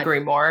couldn't agree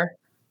more.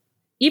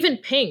 Even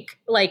Pink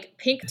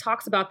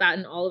talks about that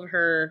in all of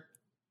her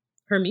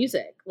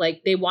music.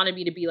 Like, they wanted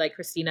me to be like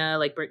Christina,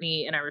 like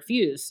Britney, and I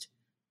refused.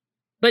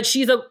 But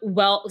she's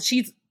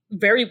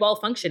very well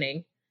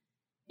functioning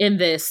in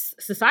this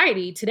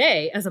society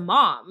today as a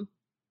mom.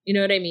 You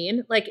know what I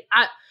mean? Like,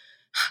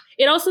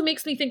 it also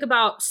makes me think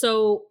about,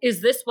 so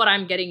is this what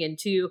I'm getting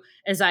into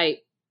as I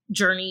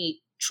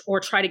journey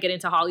or try to get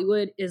into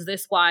Hollywood? Is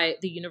this why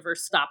the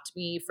universe stopped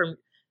me from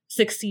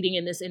succeeding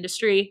in this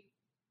industry?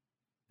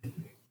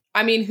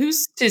 I mean,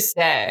 who's to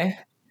say?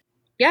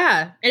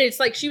 Yeah. And it's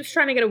like she was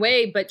trying to get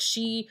away, but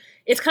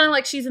it's kind of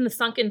like she's in the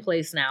sunken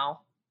place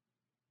now.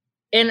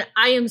 And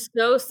I am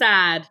so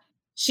sad.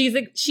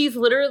 She's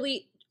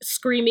literally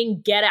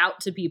screaming "get out"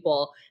 to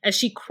people as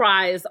she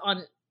cries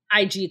on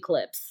IG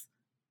clips.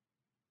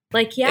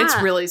 Like, yeah, it's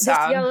really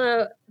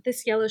sad.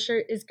 This yellow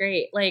shirt is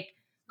great. Like,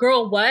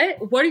 girl,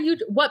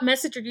 what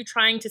message are you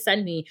trying to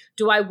send me?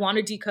 Do I want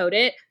to decode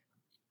it?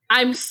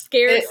 I'm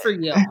scared for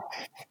you.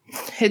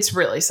 It's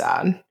really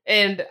sad.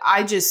 And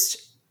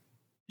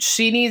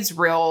she needs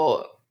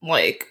real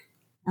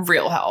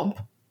help.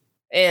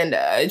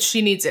 And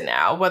she needs it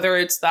now, whether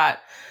it's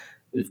that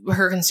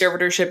her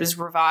conservatorship is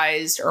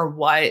revised or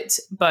what.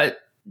 But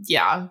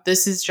yeah,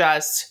 this is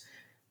just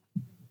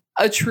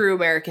a true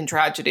American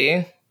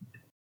tragedy.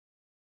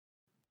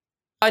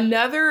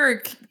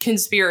 Another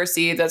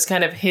conspiracy that's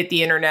kind of hit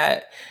the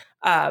internet.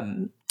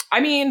 I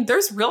mean,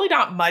 there's really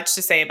not much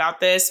to say about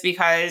this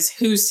because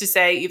who's to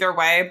say either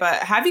way,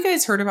 but have you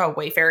guys heard about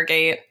Wayfair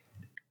Gate?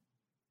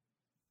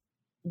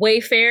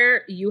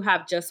 Wayfair, you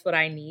have just what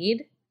I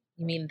need.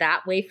 You mean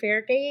that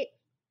Wayfair Gate?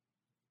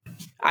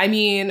 I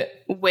mean,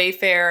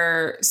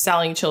 Wayfair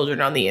selling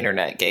children on the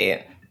internet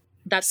gate.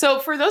 So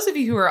for those of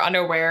you who are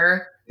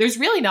unaware, there's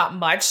really not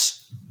much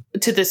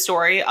to this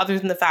story other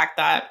than the fact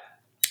that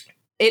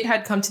it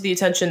had come to the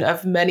attention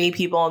of many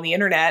people on the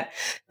internet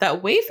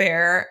that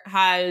Wayfair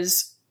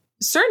has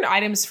certain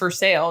items for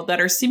sale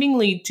that are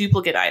seemingly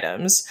duplicate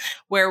items,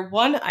 where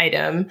one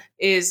item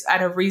is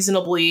at a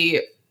reasonable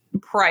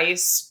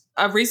price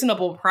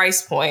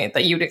point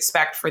that you'd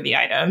expect for the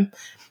item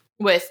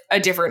with a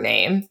different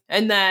name.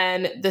 And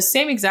then the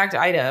same exact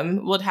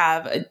item would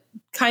have a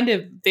kind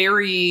of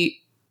very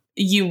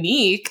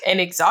unique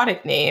and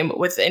exotic name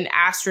with an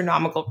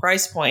astronomical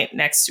price point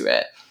next to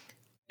it.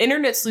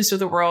 Internet Sleuths of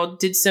the World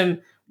did some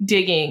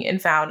digging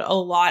and found a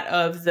lot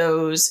of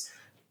those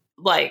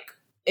like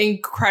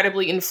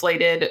incredibly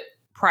inflated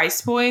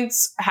price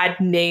points had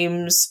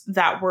names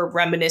that were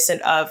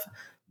reminiscent of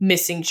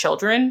missing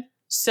children.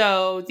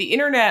 So the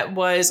internet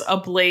was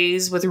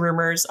ablaze with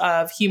rumors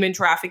of human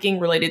trafficking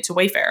related to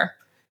Wayfair,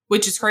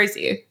 which is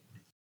crazy.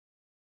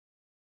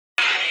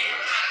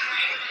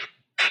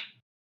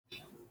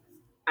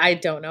 I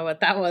don't know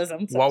what that was.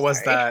 I'm so What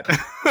was sorry.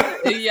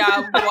 that?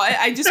 Yeah, what?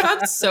 I just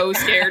got so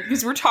scared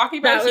because we're talking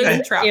about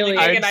human trafficking,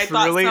 and I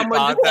thought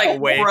someone just like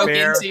broke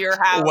into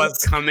your house. Was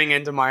coming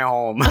into my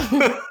home.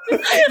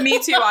 Me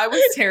too. I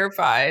was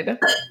terrified.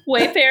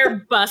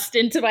 Wayfair bust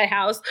into my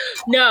house.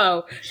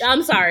 No,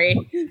 I'm sorry.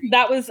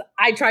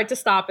 I tried to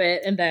stop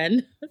it, and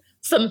then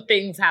some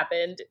things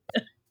happened.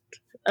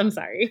 I'm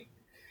sorry.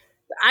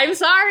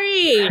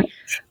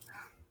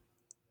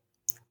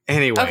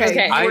 Anyway,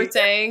 okay. We're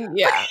saying,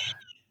 yeah.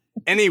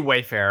 Any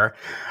Wayfair,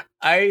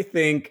 I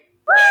think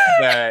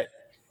that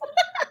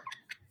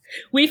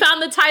we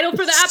found the title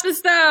for the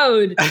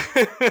episode.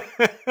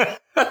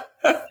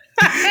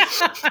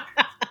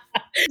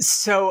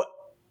 So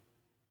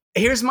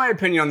here's my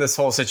opinion on this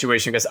whole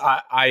situation, because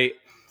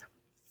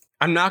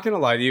I'm not going to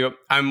lie to you.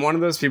 I'm one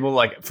of those people,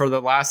 like, for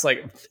the last,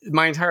 like,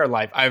 my entire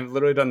life, I've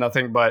literally done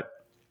nothing but,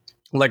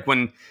 like,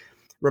 when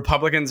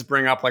Republicans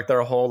bring up, like,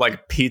 their whole,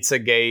 like,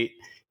 Pizzagate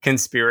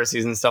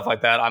conspiracies and stuff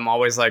like that, I'm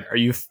always like, are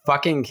you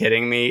fucking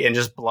kidding me? And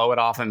just blow it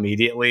off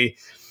immediately.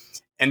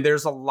 And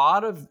there's a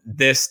lot of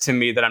this to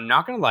me that, I'm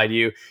not going to lie to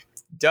you,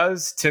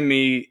 does to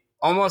me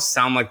almost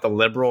sound like the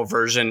liberal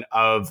version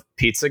of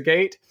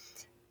Pizzagate.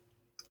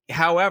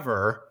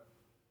 However,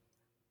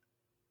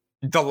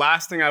 the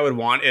last thing I would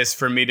want is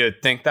for me to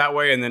think that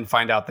way and then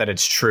find out that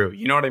it's true.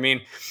 You know what I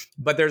mean?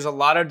 But there's a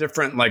lot of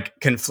different, like,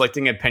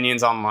 conflicting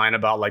opinions online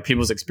about, like,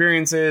 people's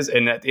experiences.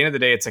 And at the end of the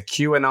day, it's a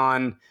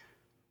QAnon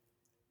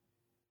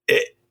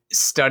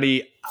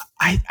study.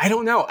 I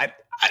don't know.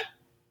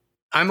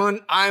 I'm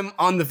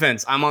on the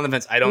fence. I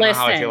don't know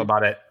how I feel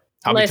about it.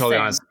 I'll be totally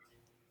honest.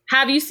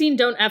 Have you seen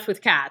Don't F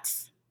with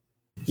Cats?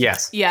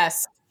 Yes.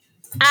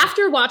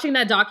 After watching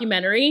that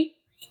documentary,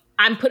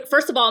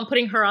 first of all, I'm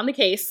putting her on the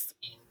case.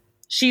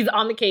 She's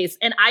on the case,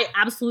 and I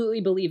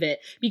absolutely believe it,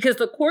 because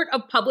the court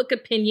of public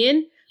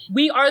opinion,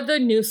 we are the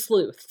new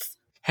sleuths.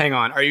 Hang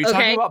on. Are you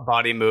talking about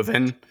Body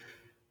Movin'?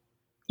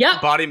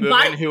 Yep. Body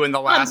Movin', who in the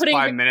last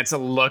 5 minutes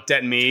looked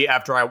at me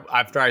after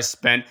I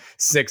spent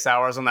 6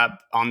 hours on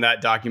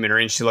that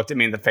documentary, and she looked at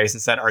me in the face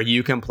and said, "Are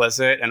you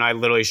complicit?" And I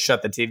literally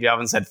shut the TV off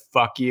and said,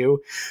 "Fuck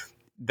you."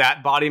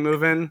 That Body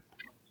Movin'?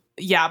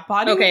 Yeah,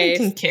 Body Movin'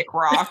 can kick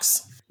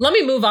rocks. Let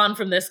me move on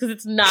from this because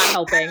it's not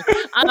helping.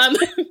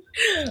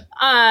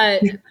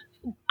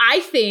 I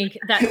think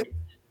that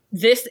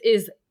this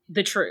is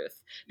the truth,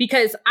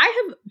 because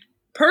I have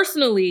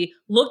personally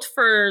looked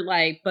for,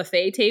 like,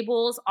 buffet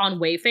tables on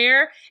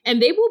Wayfair,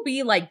 and they will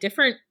be, like,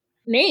 different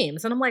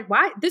names. And I'm like,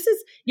 why?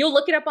 You'll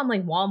look it up on,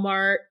 like,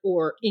 Walmart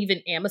or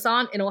even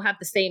Amazon, and it'll have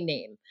the same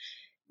name.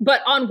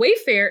 But on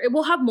Wayfair, it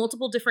will have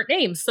multiple different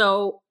names.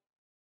 So,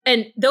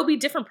 and there'll be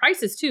different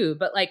prices too,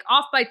 but, like,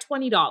 off by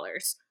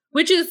 $20,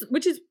 which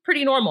is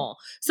pretty normal.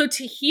 So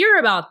to hear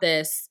about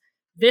this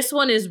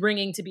one is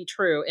ringing to be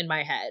true in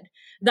my head.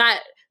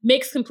 That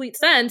makes complete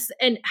sense.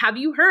 And have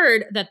you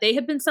heard that they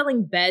have been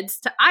selling beds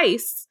to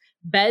ICE,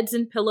 beds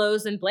and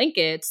pillows and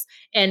blankets,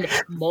 and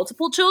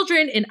multiple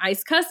children in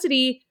ICE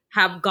custody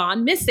have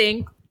gone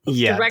missing?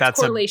 Yeah, direct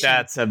correlation.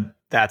 That's a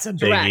biggie.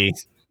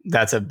 Direct.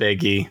 That's a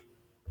biggie.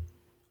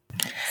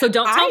 So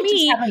don't tell me.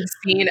 I just haven't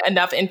seen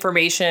enough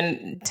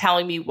information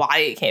telling me why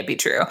it can't be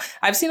true.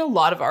 I've seen a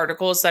lot of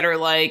articles that are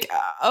like,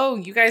 oh,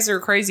 you guys are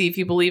crazy if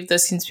you believe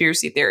this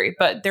conspiracy theory,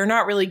 but they're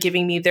not really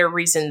giving me their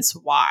reasons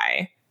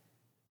why.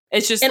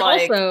 It's just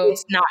also,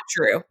 it's not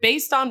true.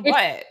 Based on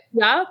what?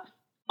 Yeah.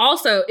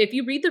 Also, if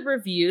you read the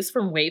reviews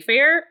from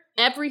Wayfair,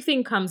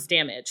 everything comes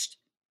damaged.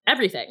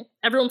 Everything.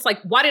 Everyone's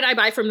like, why did I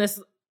buy from this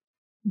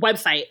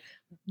website?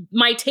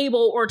 My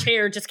table or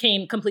chair just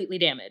came completely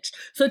damaged.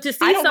 So to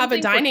see, I don't have a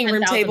dining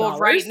room table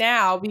right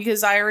now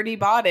because I already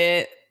bought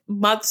it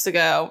months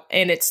ago,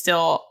 and it's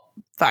still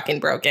fucking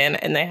broken,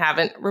 and they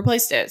haven't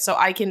replaced it. So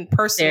I can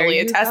personally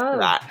attest to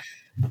that.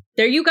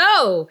 There you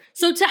go.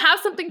 So to have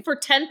something for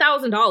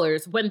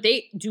 $10,000 when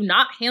they do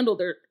not handle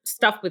their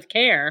stuff with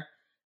care,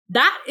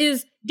 that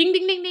is ding,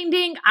 ding, ding, ding,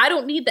 ding. I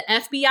don't need the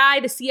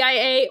FBI, the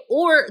CIA,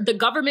 or the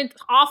government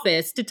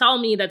office to tell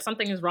me that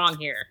something is wrong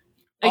here.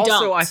 I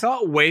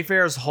thought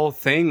Wayfair's whole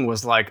thing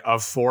was like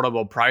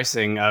affordable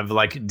pricing of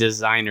like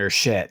designer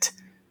shit.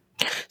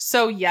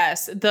 So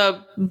yes,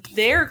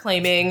 they're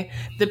claiming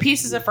the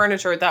pieces of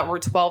furniture that were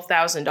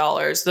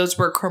 $12,000, those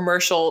were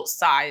commercial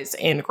size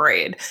and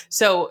grade.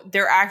 So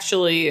they're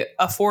actually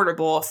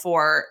affordable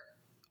for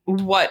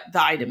what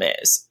the item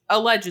is.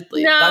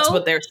 Allegedly, that's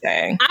what they're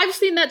saying. I've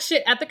seen that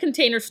shit at the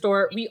Container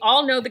Store. We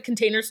all know the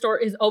Container Store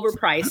is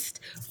overpriced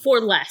for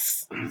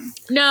less.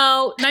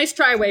 No, nice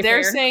try, Wayfair.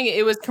 They're saying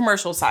it was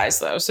commercial size,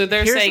 though. So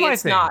they're saying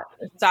it's not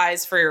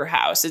size for your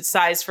house. It's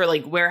size for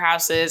like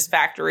warehouses,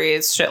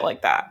 factories, shit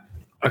like that.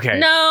 Okay.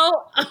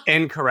 No.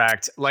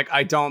 Incorrect. Like,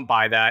 I don't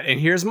buy that. And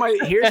here's my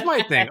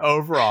thing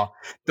overall.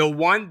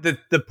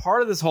 The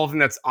part of this whole thing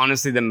that's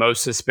honestly the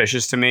most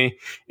suspicious to me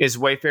is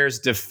Wayfair's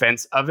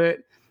defense of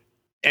it.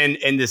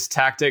 And this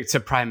tactic to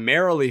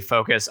primarily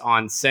focus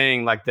on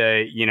saying like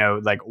the,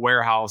 like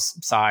warehouse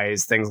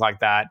size, things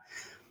like that.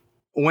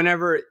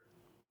 Whenever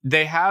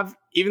they have,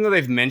 even though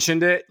they've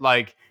mentioned it,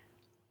 like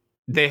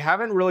they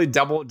haven't really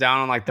doubled down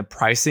on like the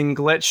pricing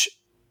glitch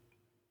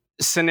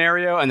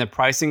scenario and the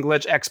pricing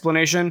glitch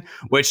explanation,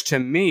 which to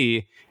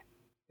me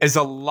is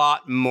a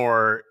lot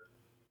more.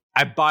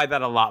 I buy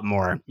that a lot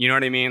more. You know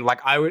what I mean?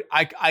 Like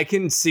I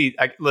can see,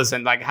 like,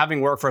 listen, like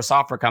having worked for a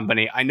software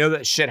company, I know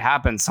that shit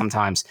happens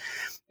sometimes.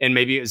 And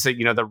maybe it's like,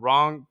 the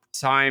wrong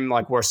time,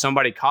 like where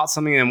somebody caught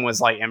something and was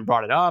like, and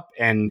brought it up.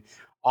 And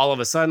all of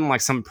a sudden,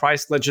 like some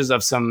price glitches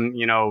of some,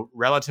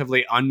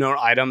 relatively unknown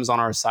items on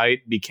our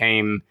site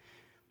became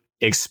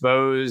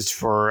exposed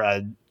for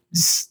a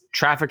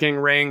trafficking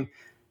ring.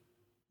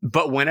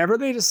 But whenever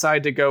they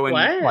decide to go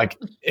and like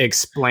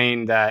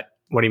explain that,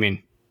 what do you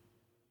mean?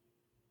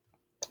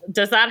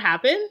 Does that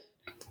happen?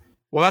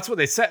 Well, that's what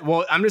they said.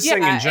 Well, I'm just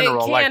saying in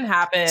general, it can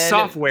happen.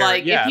 Software.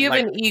 Like if you have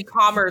an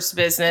e-commerce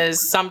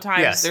business,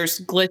 sometimes there's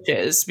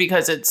glitches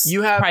because it's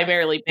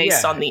primarily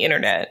based on the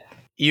internet.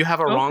 You have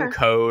a wrong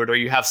code, or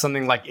you have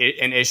something like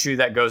an issue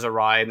that goes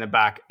awry in the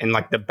back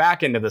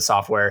end of the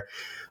software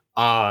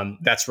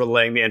that's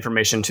relaying the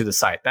information to the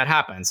site. That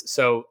happens.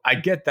 So I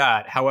get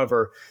that.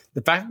 However,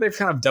 the fact that they've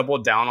kind of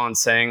doubled down on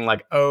saying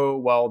like, oh,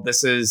 well,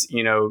 this is,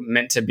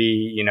 meant to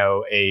be,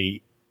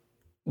 a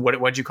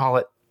what'd you call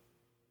it?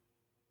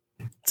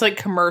 It's like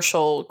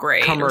commercial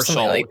grade,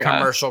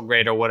 commercial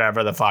grade or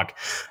whatever the fuck.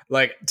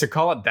 Like to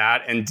call it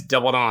that and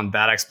double down on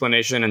that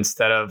explanation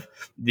instead of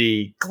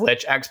the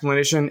glitch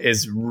explanation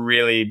is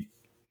really,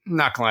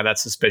 not gonna lie,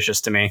 that's suspicious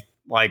to me.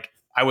 Like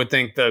I would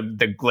think the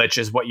glitch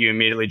is what you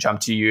immediately jump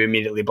to. You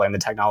immediately blame the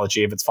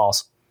technology if it's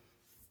false.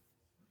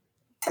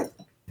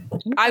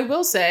 I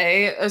will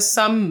say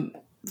some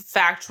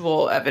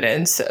factual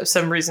evidence,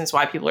 some reasons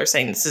why people are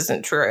saying this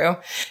isn't true,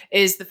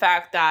 is the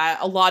fact that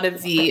a lot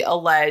of the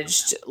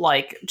alleged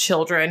like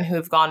children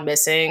who've gone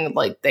missing,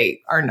 like they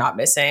are not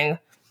missing.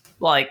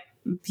 Like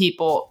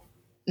people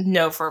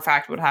know for a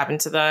fact what happened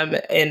to them,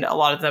 and a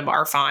lot of them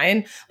are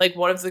fine. Like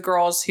one of the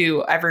girls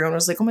who everyone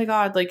was like, oh my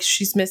god, like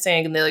she's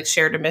missing, and they like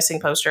shared a missing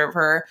poster of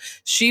her.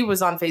 She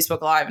was on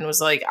Facebook Live and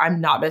was like,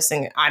 I'm not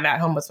missing, I'm at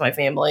home with my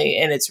family,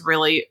 and it's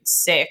really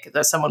sick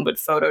that someone would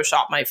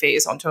Photoshop my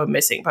face onto a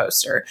missing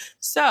poster.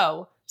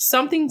 So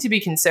something to be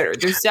considered.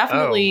 There's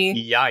definitely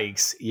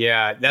yikes.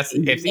 Yeah, that's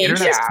if the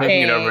internet's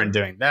taking it over and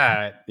doing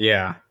that.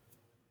 Yeah.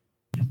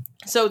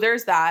 So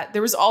there's that.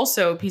 There was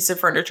also a piece of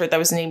furniture that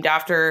was named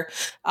after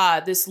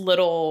this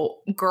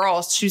little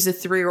girl. She was a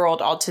 3-year-old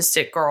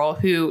autistic girl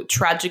who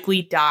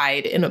tragically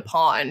died in a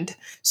pond.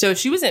 So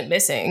she wasn't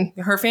missing.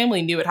 Her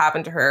family knew what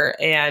happened to her,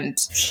 and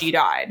she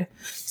died.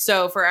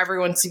 So for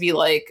everyone to be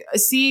like,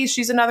 see,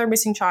 she's another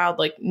missing child.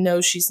 Like, no,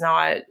 she's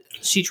not.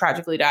 She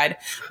tragically died.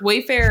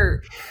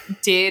 Wayfair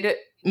did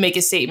make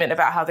a statement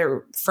about how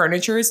their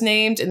furniture is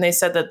named, and they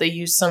said that they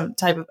use some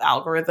type of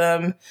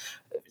algorithm,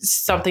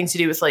 something to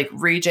do with like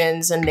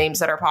regions and names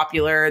that are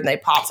popular, and they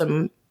pop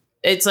them.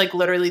 It's like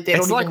literally they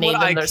don't even name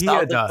them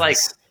themselves. It's like,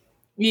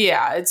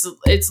 yeah,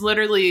 it's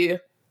literally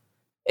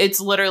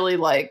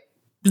like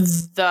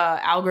the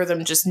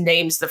algorithm just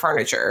names the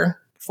furniture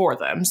for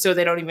them, so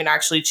they don't even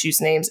actually choose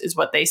names, is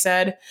what they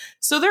said.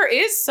 So there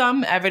is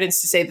some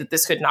evidence to say that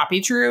this could not be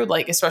true,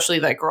 like especially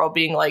that girl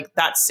being like,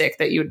 that's sick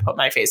that you would put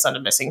my face on a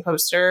missing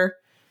poster.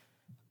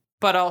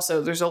 But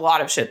also there's a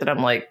lot of shit that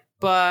I'm like,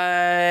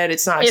 but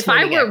it's not. If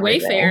I were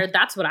Wayfair,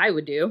 that's what I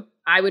would do.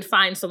 I would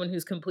find someone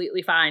who's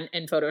completely fine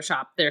and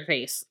Photoshop their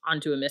face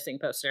onto a missing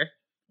poster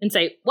and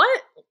say,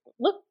 what?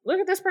 Look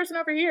at this person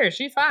over here.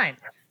 She's fine.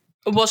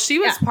 Well, she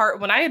was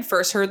when I had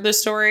first heard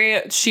this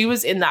story, she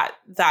was in that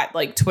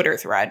like Twitter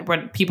thread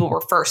when people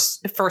were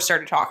first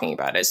started talking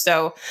about it.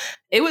 So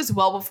it was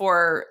well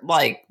before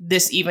like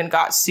this even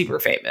got super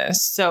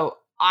famous. So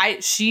I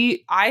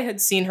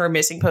had seen her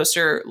missing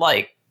poster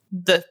like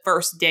the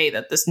first day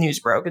that this news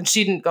broke, and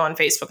she didn't go on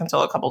Facebook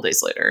until a couple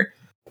days later.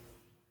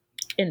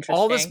 Interesting.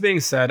 All this being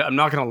said, I'm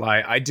not going to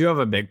lie. I do have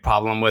a big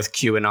problem with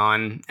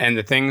QAnon, and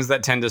the things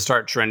that tend to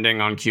start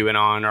trending on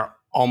QAnon are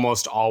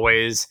almost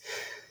always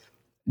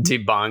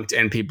debunked,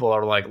 and people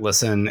are like,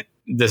 listen,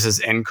 this is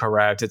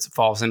incorrect. It's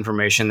false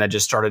information that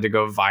just started to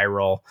go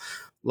viral.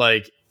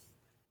 Like,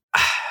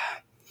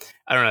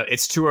 I don't know.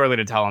 It's too early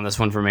to tell on this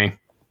one for me.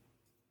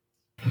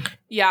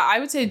 Yeah, I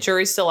would say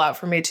jury's still out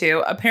for me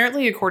too.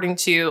 Apparently, according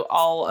to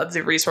all of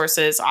the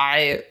resources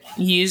I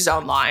used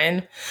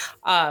online,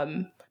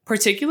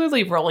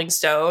 particularly Rolling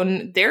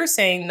Stone, they're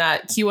saying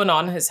that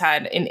QAnon has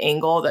had an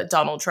angle that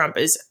Donald Trump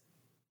is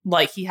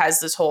like, he has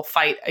this whole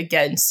fight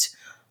against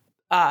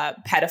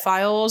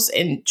pedophiles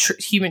and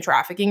human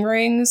trafficking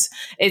rings.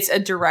 It's a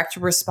direct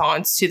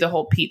response to the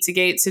whole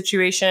Pizzagate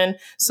situation.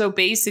 So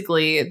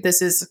basically,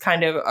 this is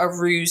kind of a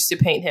ruse to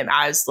paint him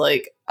as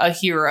like a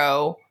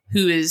hero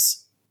who is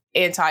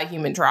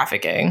anti-human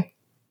trafficking,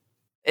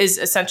 is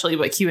essentially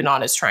what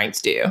QAnon is trying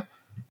to do.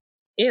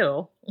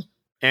 Ew.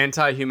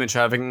 Anti-human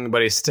trafficking,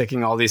 but he's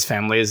sticking all these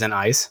families in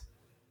ice.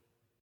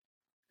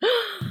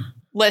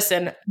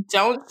 Listen,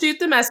 don't shoot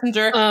the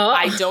messenger.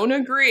 I don't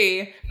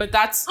agree, but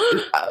that's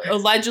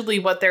allegedly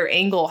what their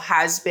angle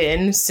has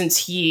been since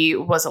he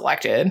was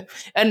elected.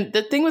 And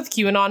the thing with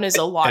QAnon is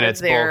a lot of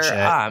their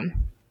bullshit.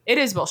 It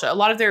is bullshit. A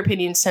lot of their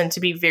opinions tend to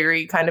be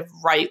very kind of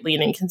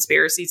right-leaning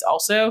conspiracies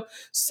also.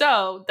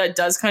 So that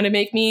does kind of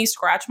make me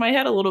scratch my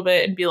head a little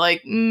bit and be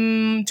like,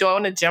 do I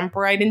want to jump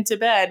right into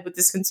bed with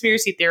this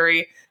conspiracy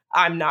theory?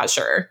 I'm not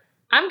sure.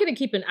 I'm going to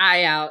keep an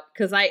eye out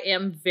because I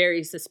am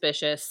very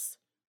suspicious.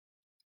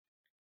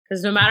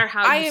 Because no matter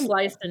how you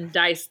slice and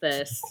dice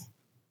this,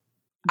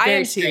 I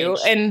am strange.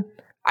 too. And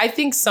I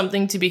think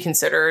something to be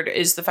considered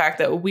is the fact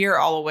that we are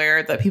all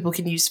aware that people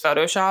can use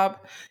Photoshop.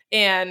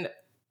 And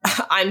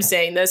I'm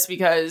saying this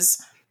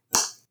because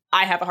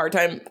I have a hard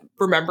time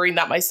remembering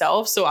that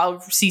myself. So I'll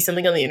see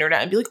something on the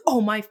internet and be like,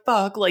 oh my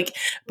fuck, like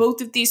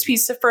both of these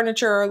pieces of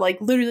furniture are like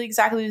literally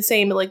exactly the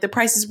same. And like the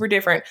prices were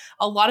different.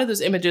 A lot of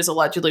those images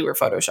allegedly were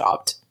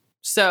Photoshopped.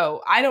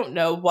 So I don't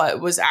know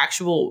what was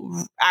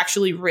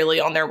actually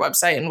really on their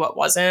website and what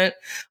wasn't.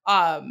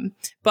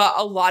 But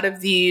a lot of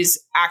these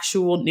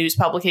actual news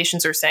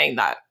publications are saying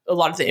that a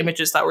lot of the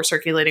images that were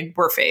circulating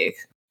were fake.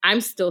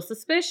 I'm still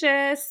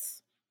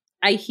suspicious.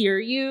 I hear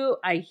you.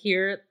 I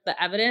hear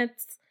the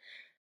evidence.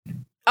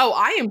 Oh,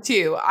 I am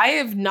too. I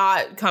have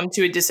not come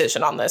to a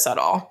decision on this at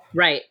all.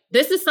 Right.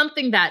 This is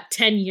something that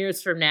 10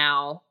 years from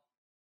now,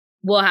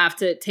 we'll have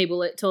to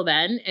table it till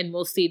then, and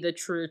we'll see the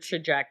true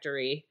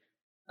trajectory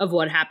of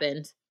what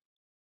happened.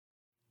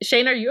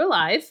 Shane, are you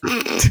alive?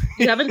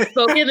 You haven't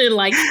spoken in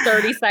like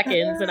 30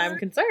 seconds, and I'm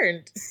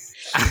concerned.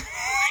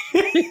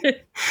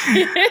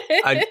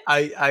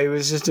 I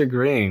was just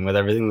agreeing with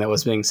everything that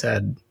was being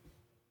said.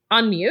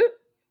 On mute?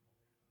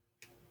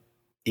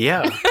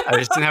 Yeah, I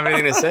just didn't have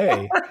anything to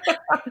say.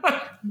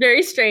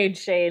 Very strange,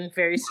 Shane.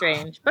 Very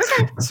strange.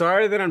 Okay.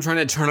 Sorry that I'm trying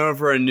to turn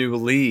over a new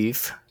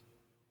leaf.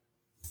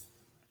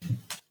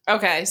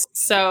 Okay,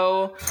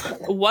 so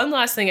one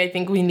last thing I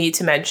think we need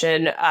to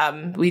mention.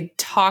 We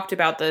talked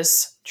about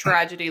this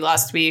tragedy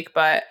last week,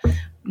 but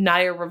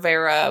Naya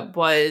Rivera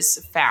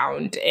was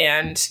found,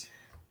 and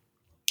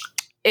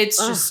it's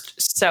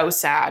just so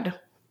sad.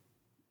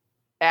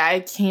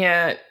 I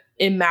can't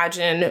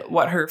imagine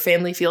what her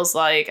family feels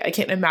like. I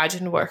can't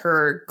imagine what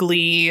her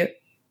Glee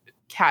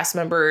cast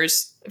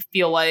members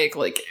feel like.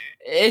 Like,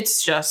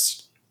 it's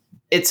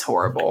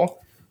horrible.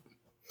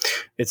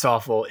 It's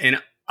awful.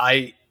 And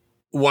I,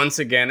 once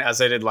again,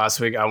 as I did last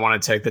week, I want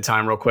to take the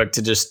time real quick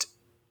to just,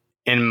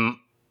 in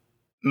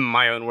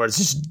my own words,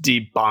 just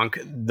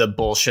debunk the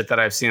bullshit that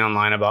I've seen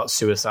online about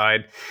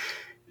suicide.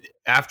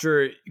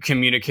 After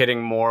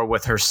communicating more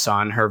with her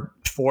son, her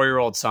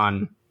 4-year-old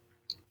son,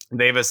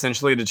 they've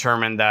essentially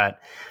determined that,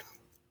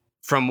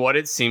 from what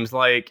it seems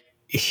like,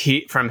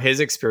 from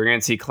his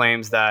experience, he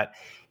claims that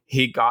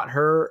she got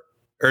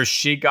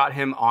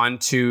him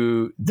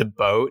onto the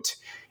boat,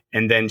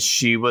 and then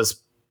she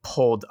was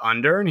pulled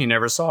under, and he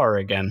never saw her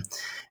again.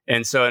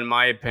 And so, in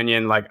my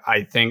opinion, like,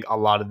 I think a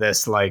lot of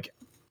this, like,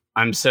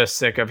 I'm so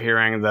sick of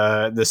hearing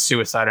the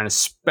suicide, and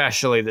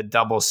especially the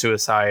double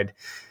suicide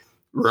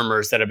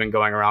rumors that have been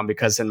going around,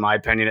 because in my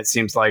opinion, it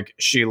seems like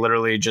she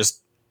literally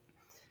just,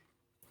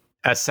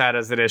 as sad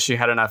as it is, she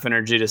had enough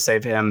energy to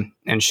save him,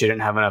 and she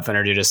didn't have enough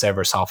energy to save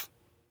herself.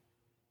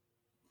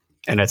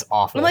 And it's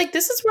awful. Like,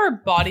 this is where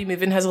body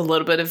movement has a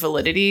little bit of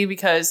validity,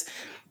 because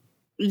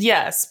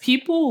yes,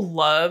 people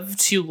love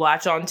to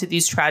latch on to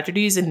these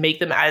tragedies and make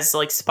them as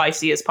like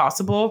spicy as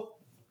possible.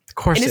 Of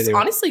course, and it's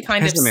honestly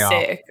kind of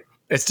sick.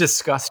 It's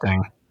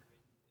disgusting.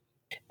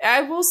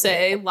 I will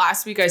say,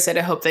 last week I said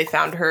I hope they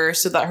found her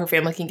so that her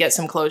family can get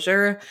some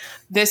closure.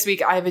 This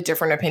week I have a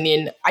different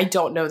opinion. I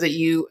don't know that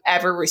you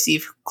ever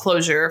receive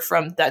closure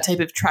from that type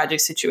of tragic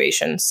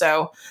situation.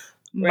 So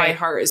my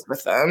heart is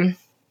with them.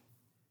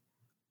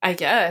 I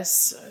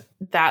guess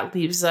that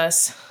leaves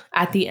us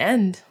at the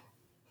end.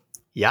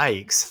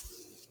 Yikes.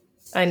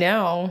 I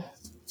know.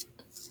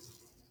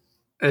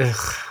 Ugh.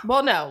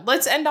 Well, no,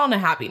 let's end on a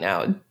happy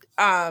note.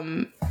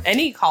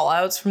 Any call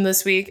outs from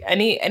this week?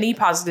 Any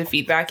positive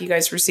feedback you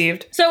guys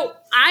received? So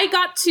I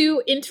got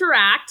to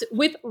interact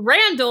with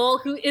Randall,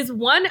 who is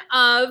one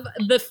of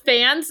the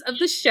fans of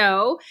the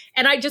show.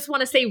 And I just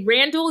want to say,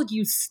 Randall,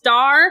 you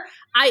star.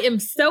 I am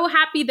so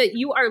happy that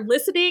you are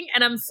listening,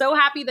 and I'm so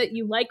happy that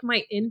you like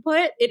my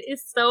input. It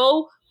is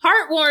so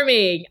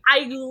heartwarming.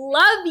 I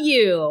love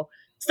you.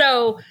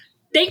 So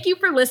thank you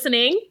for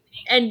listening.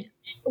 And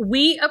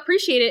we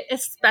appreciate it,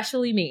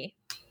 especially me.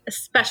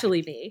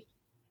 Especially me.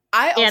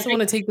 I also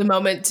want to take the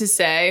moment to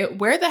say,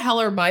 where the hell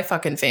are my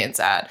fucking fans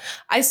at?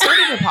 I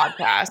started a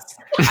podcast.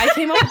 I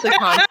came up with the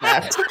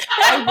concept.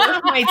 I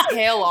work my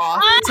tail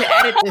off to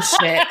edit this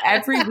shit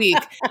every week.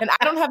 And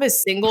I don't have a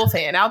single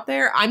fan out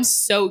there. I'm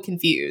so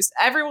confused.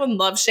 Everyone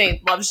loves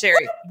Shane, loves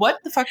Sherry. What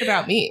the fuck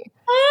about me?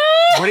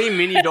 What do you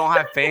mean you don't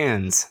have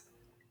fans?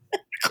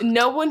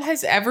 No one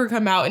has ever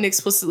come out and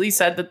explicitly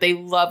said that they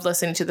love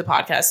listening to the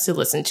podcast to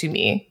listen to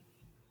me.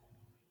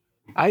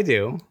 I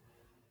do.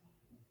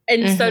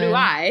 And so do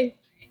I.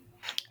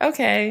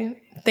 Okay.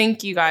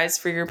 Thank you guys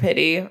for your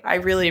pity. I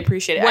really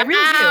appreciate it.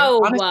 Wow.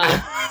 I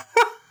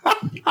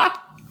really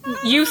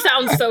do. You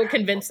sound so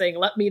convincing,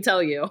 let me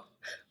tell you.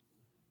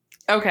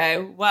 Okay,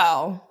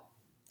 well,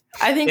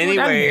 I think we're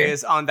done here.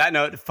 Anyways, on that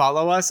note,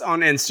 follow us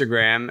on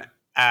Instagram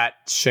at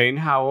Shane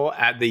Howell,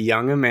 at The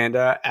Young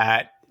Amanda,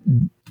 at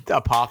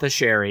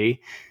Apothecary.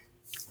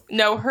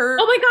 No, her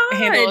Oh my God,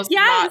 handle is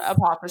yes. not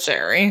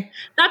Apothecary.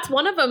 That's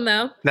one of them,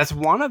 though. That's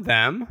one of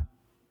them.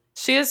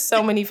 She has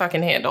so many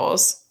fucking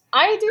handles.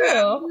 I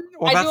do.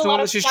 Well, I that's do a the lot one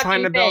that of she's fucking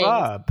trying to build things.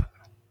 up.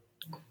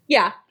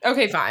 Yeah.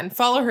 Okay, fine.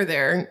 Follow her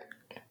there.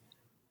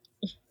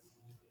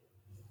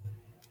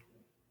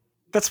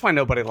 That's why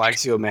nobody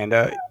likes you,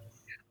 Amanda.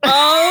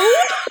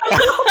 Oh.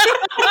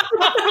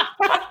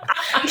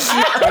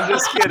 I'm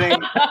just kidding.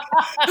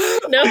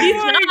 No, he's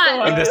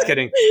not. I'm just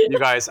kidding. You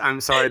guys,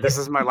 I'm sorry. This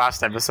is my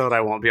last episode.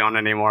 I won't be on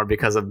anymore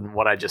because of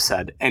what I just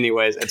said.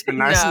 Anyways, it's been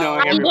nice No.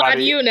 knowing I'm glad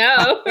everybody. you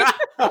know.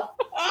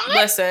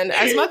 Listen,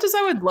 as much as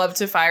I would love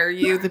to fire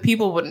you, the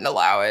people wouldn't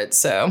allow it,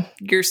 so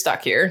you're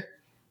stuck here.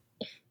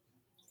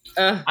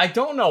 I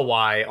don't know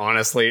why,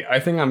 honestly. I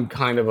think I'm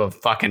kind of a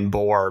fucking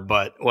bore,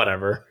 but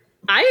whatever.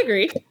 I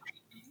agree.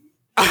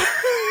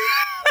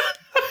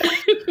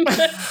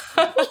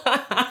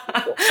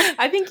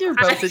 I think you're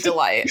both a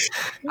delight.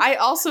 I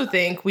also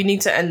think we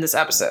need to end this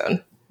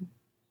episode.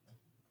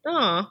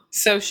 Oh.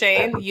 So,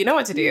 Shane, you know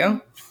what to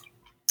do.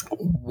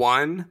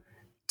 1,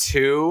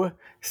 2,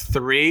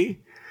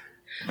 3.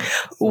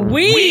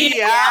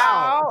 We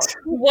out.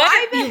 What,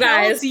 Why the you hell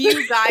guys? do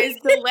you guys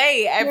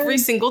delay every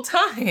single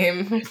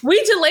time?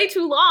 We delay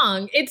too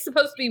long. It's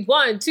supposed to be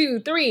 1, 2,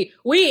 3.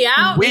 We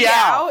out. We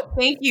out.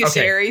 Thank you,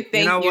 Okay, Sherry.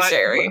 Thank know you, what?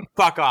 Sherry.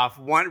 Fuck off.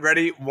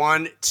 Ready?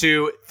 1,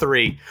 2,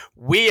 3.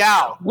 We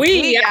out.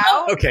 We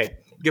out. Okay.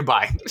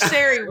 Goodbye.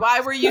 Sherry,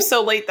 why were you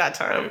so late that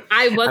time?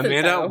 I wasn't.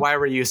 Amanda, though. why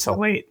were you so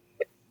late?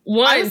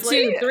 1, I was 2,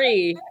 late.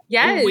 3.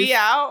 Yes. We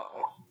out.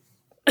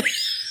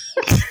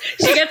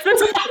 She gets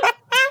the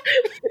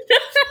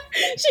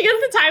she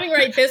gets the timing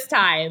right this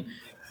time.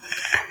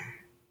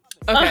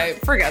 Okay,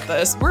 forget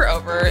this. We're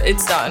over.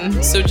 It's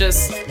done. So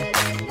just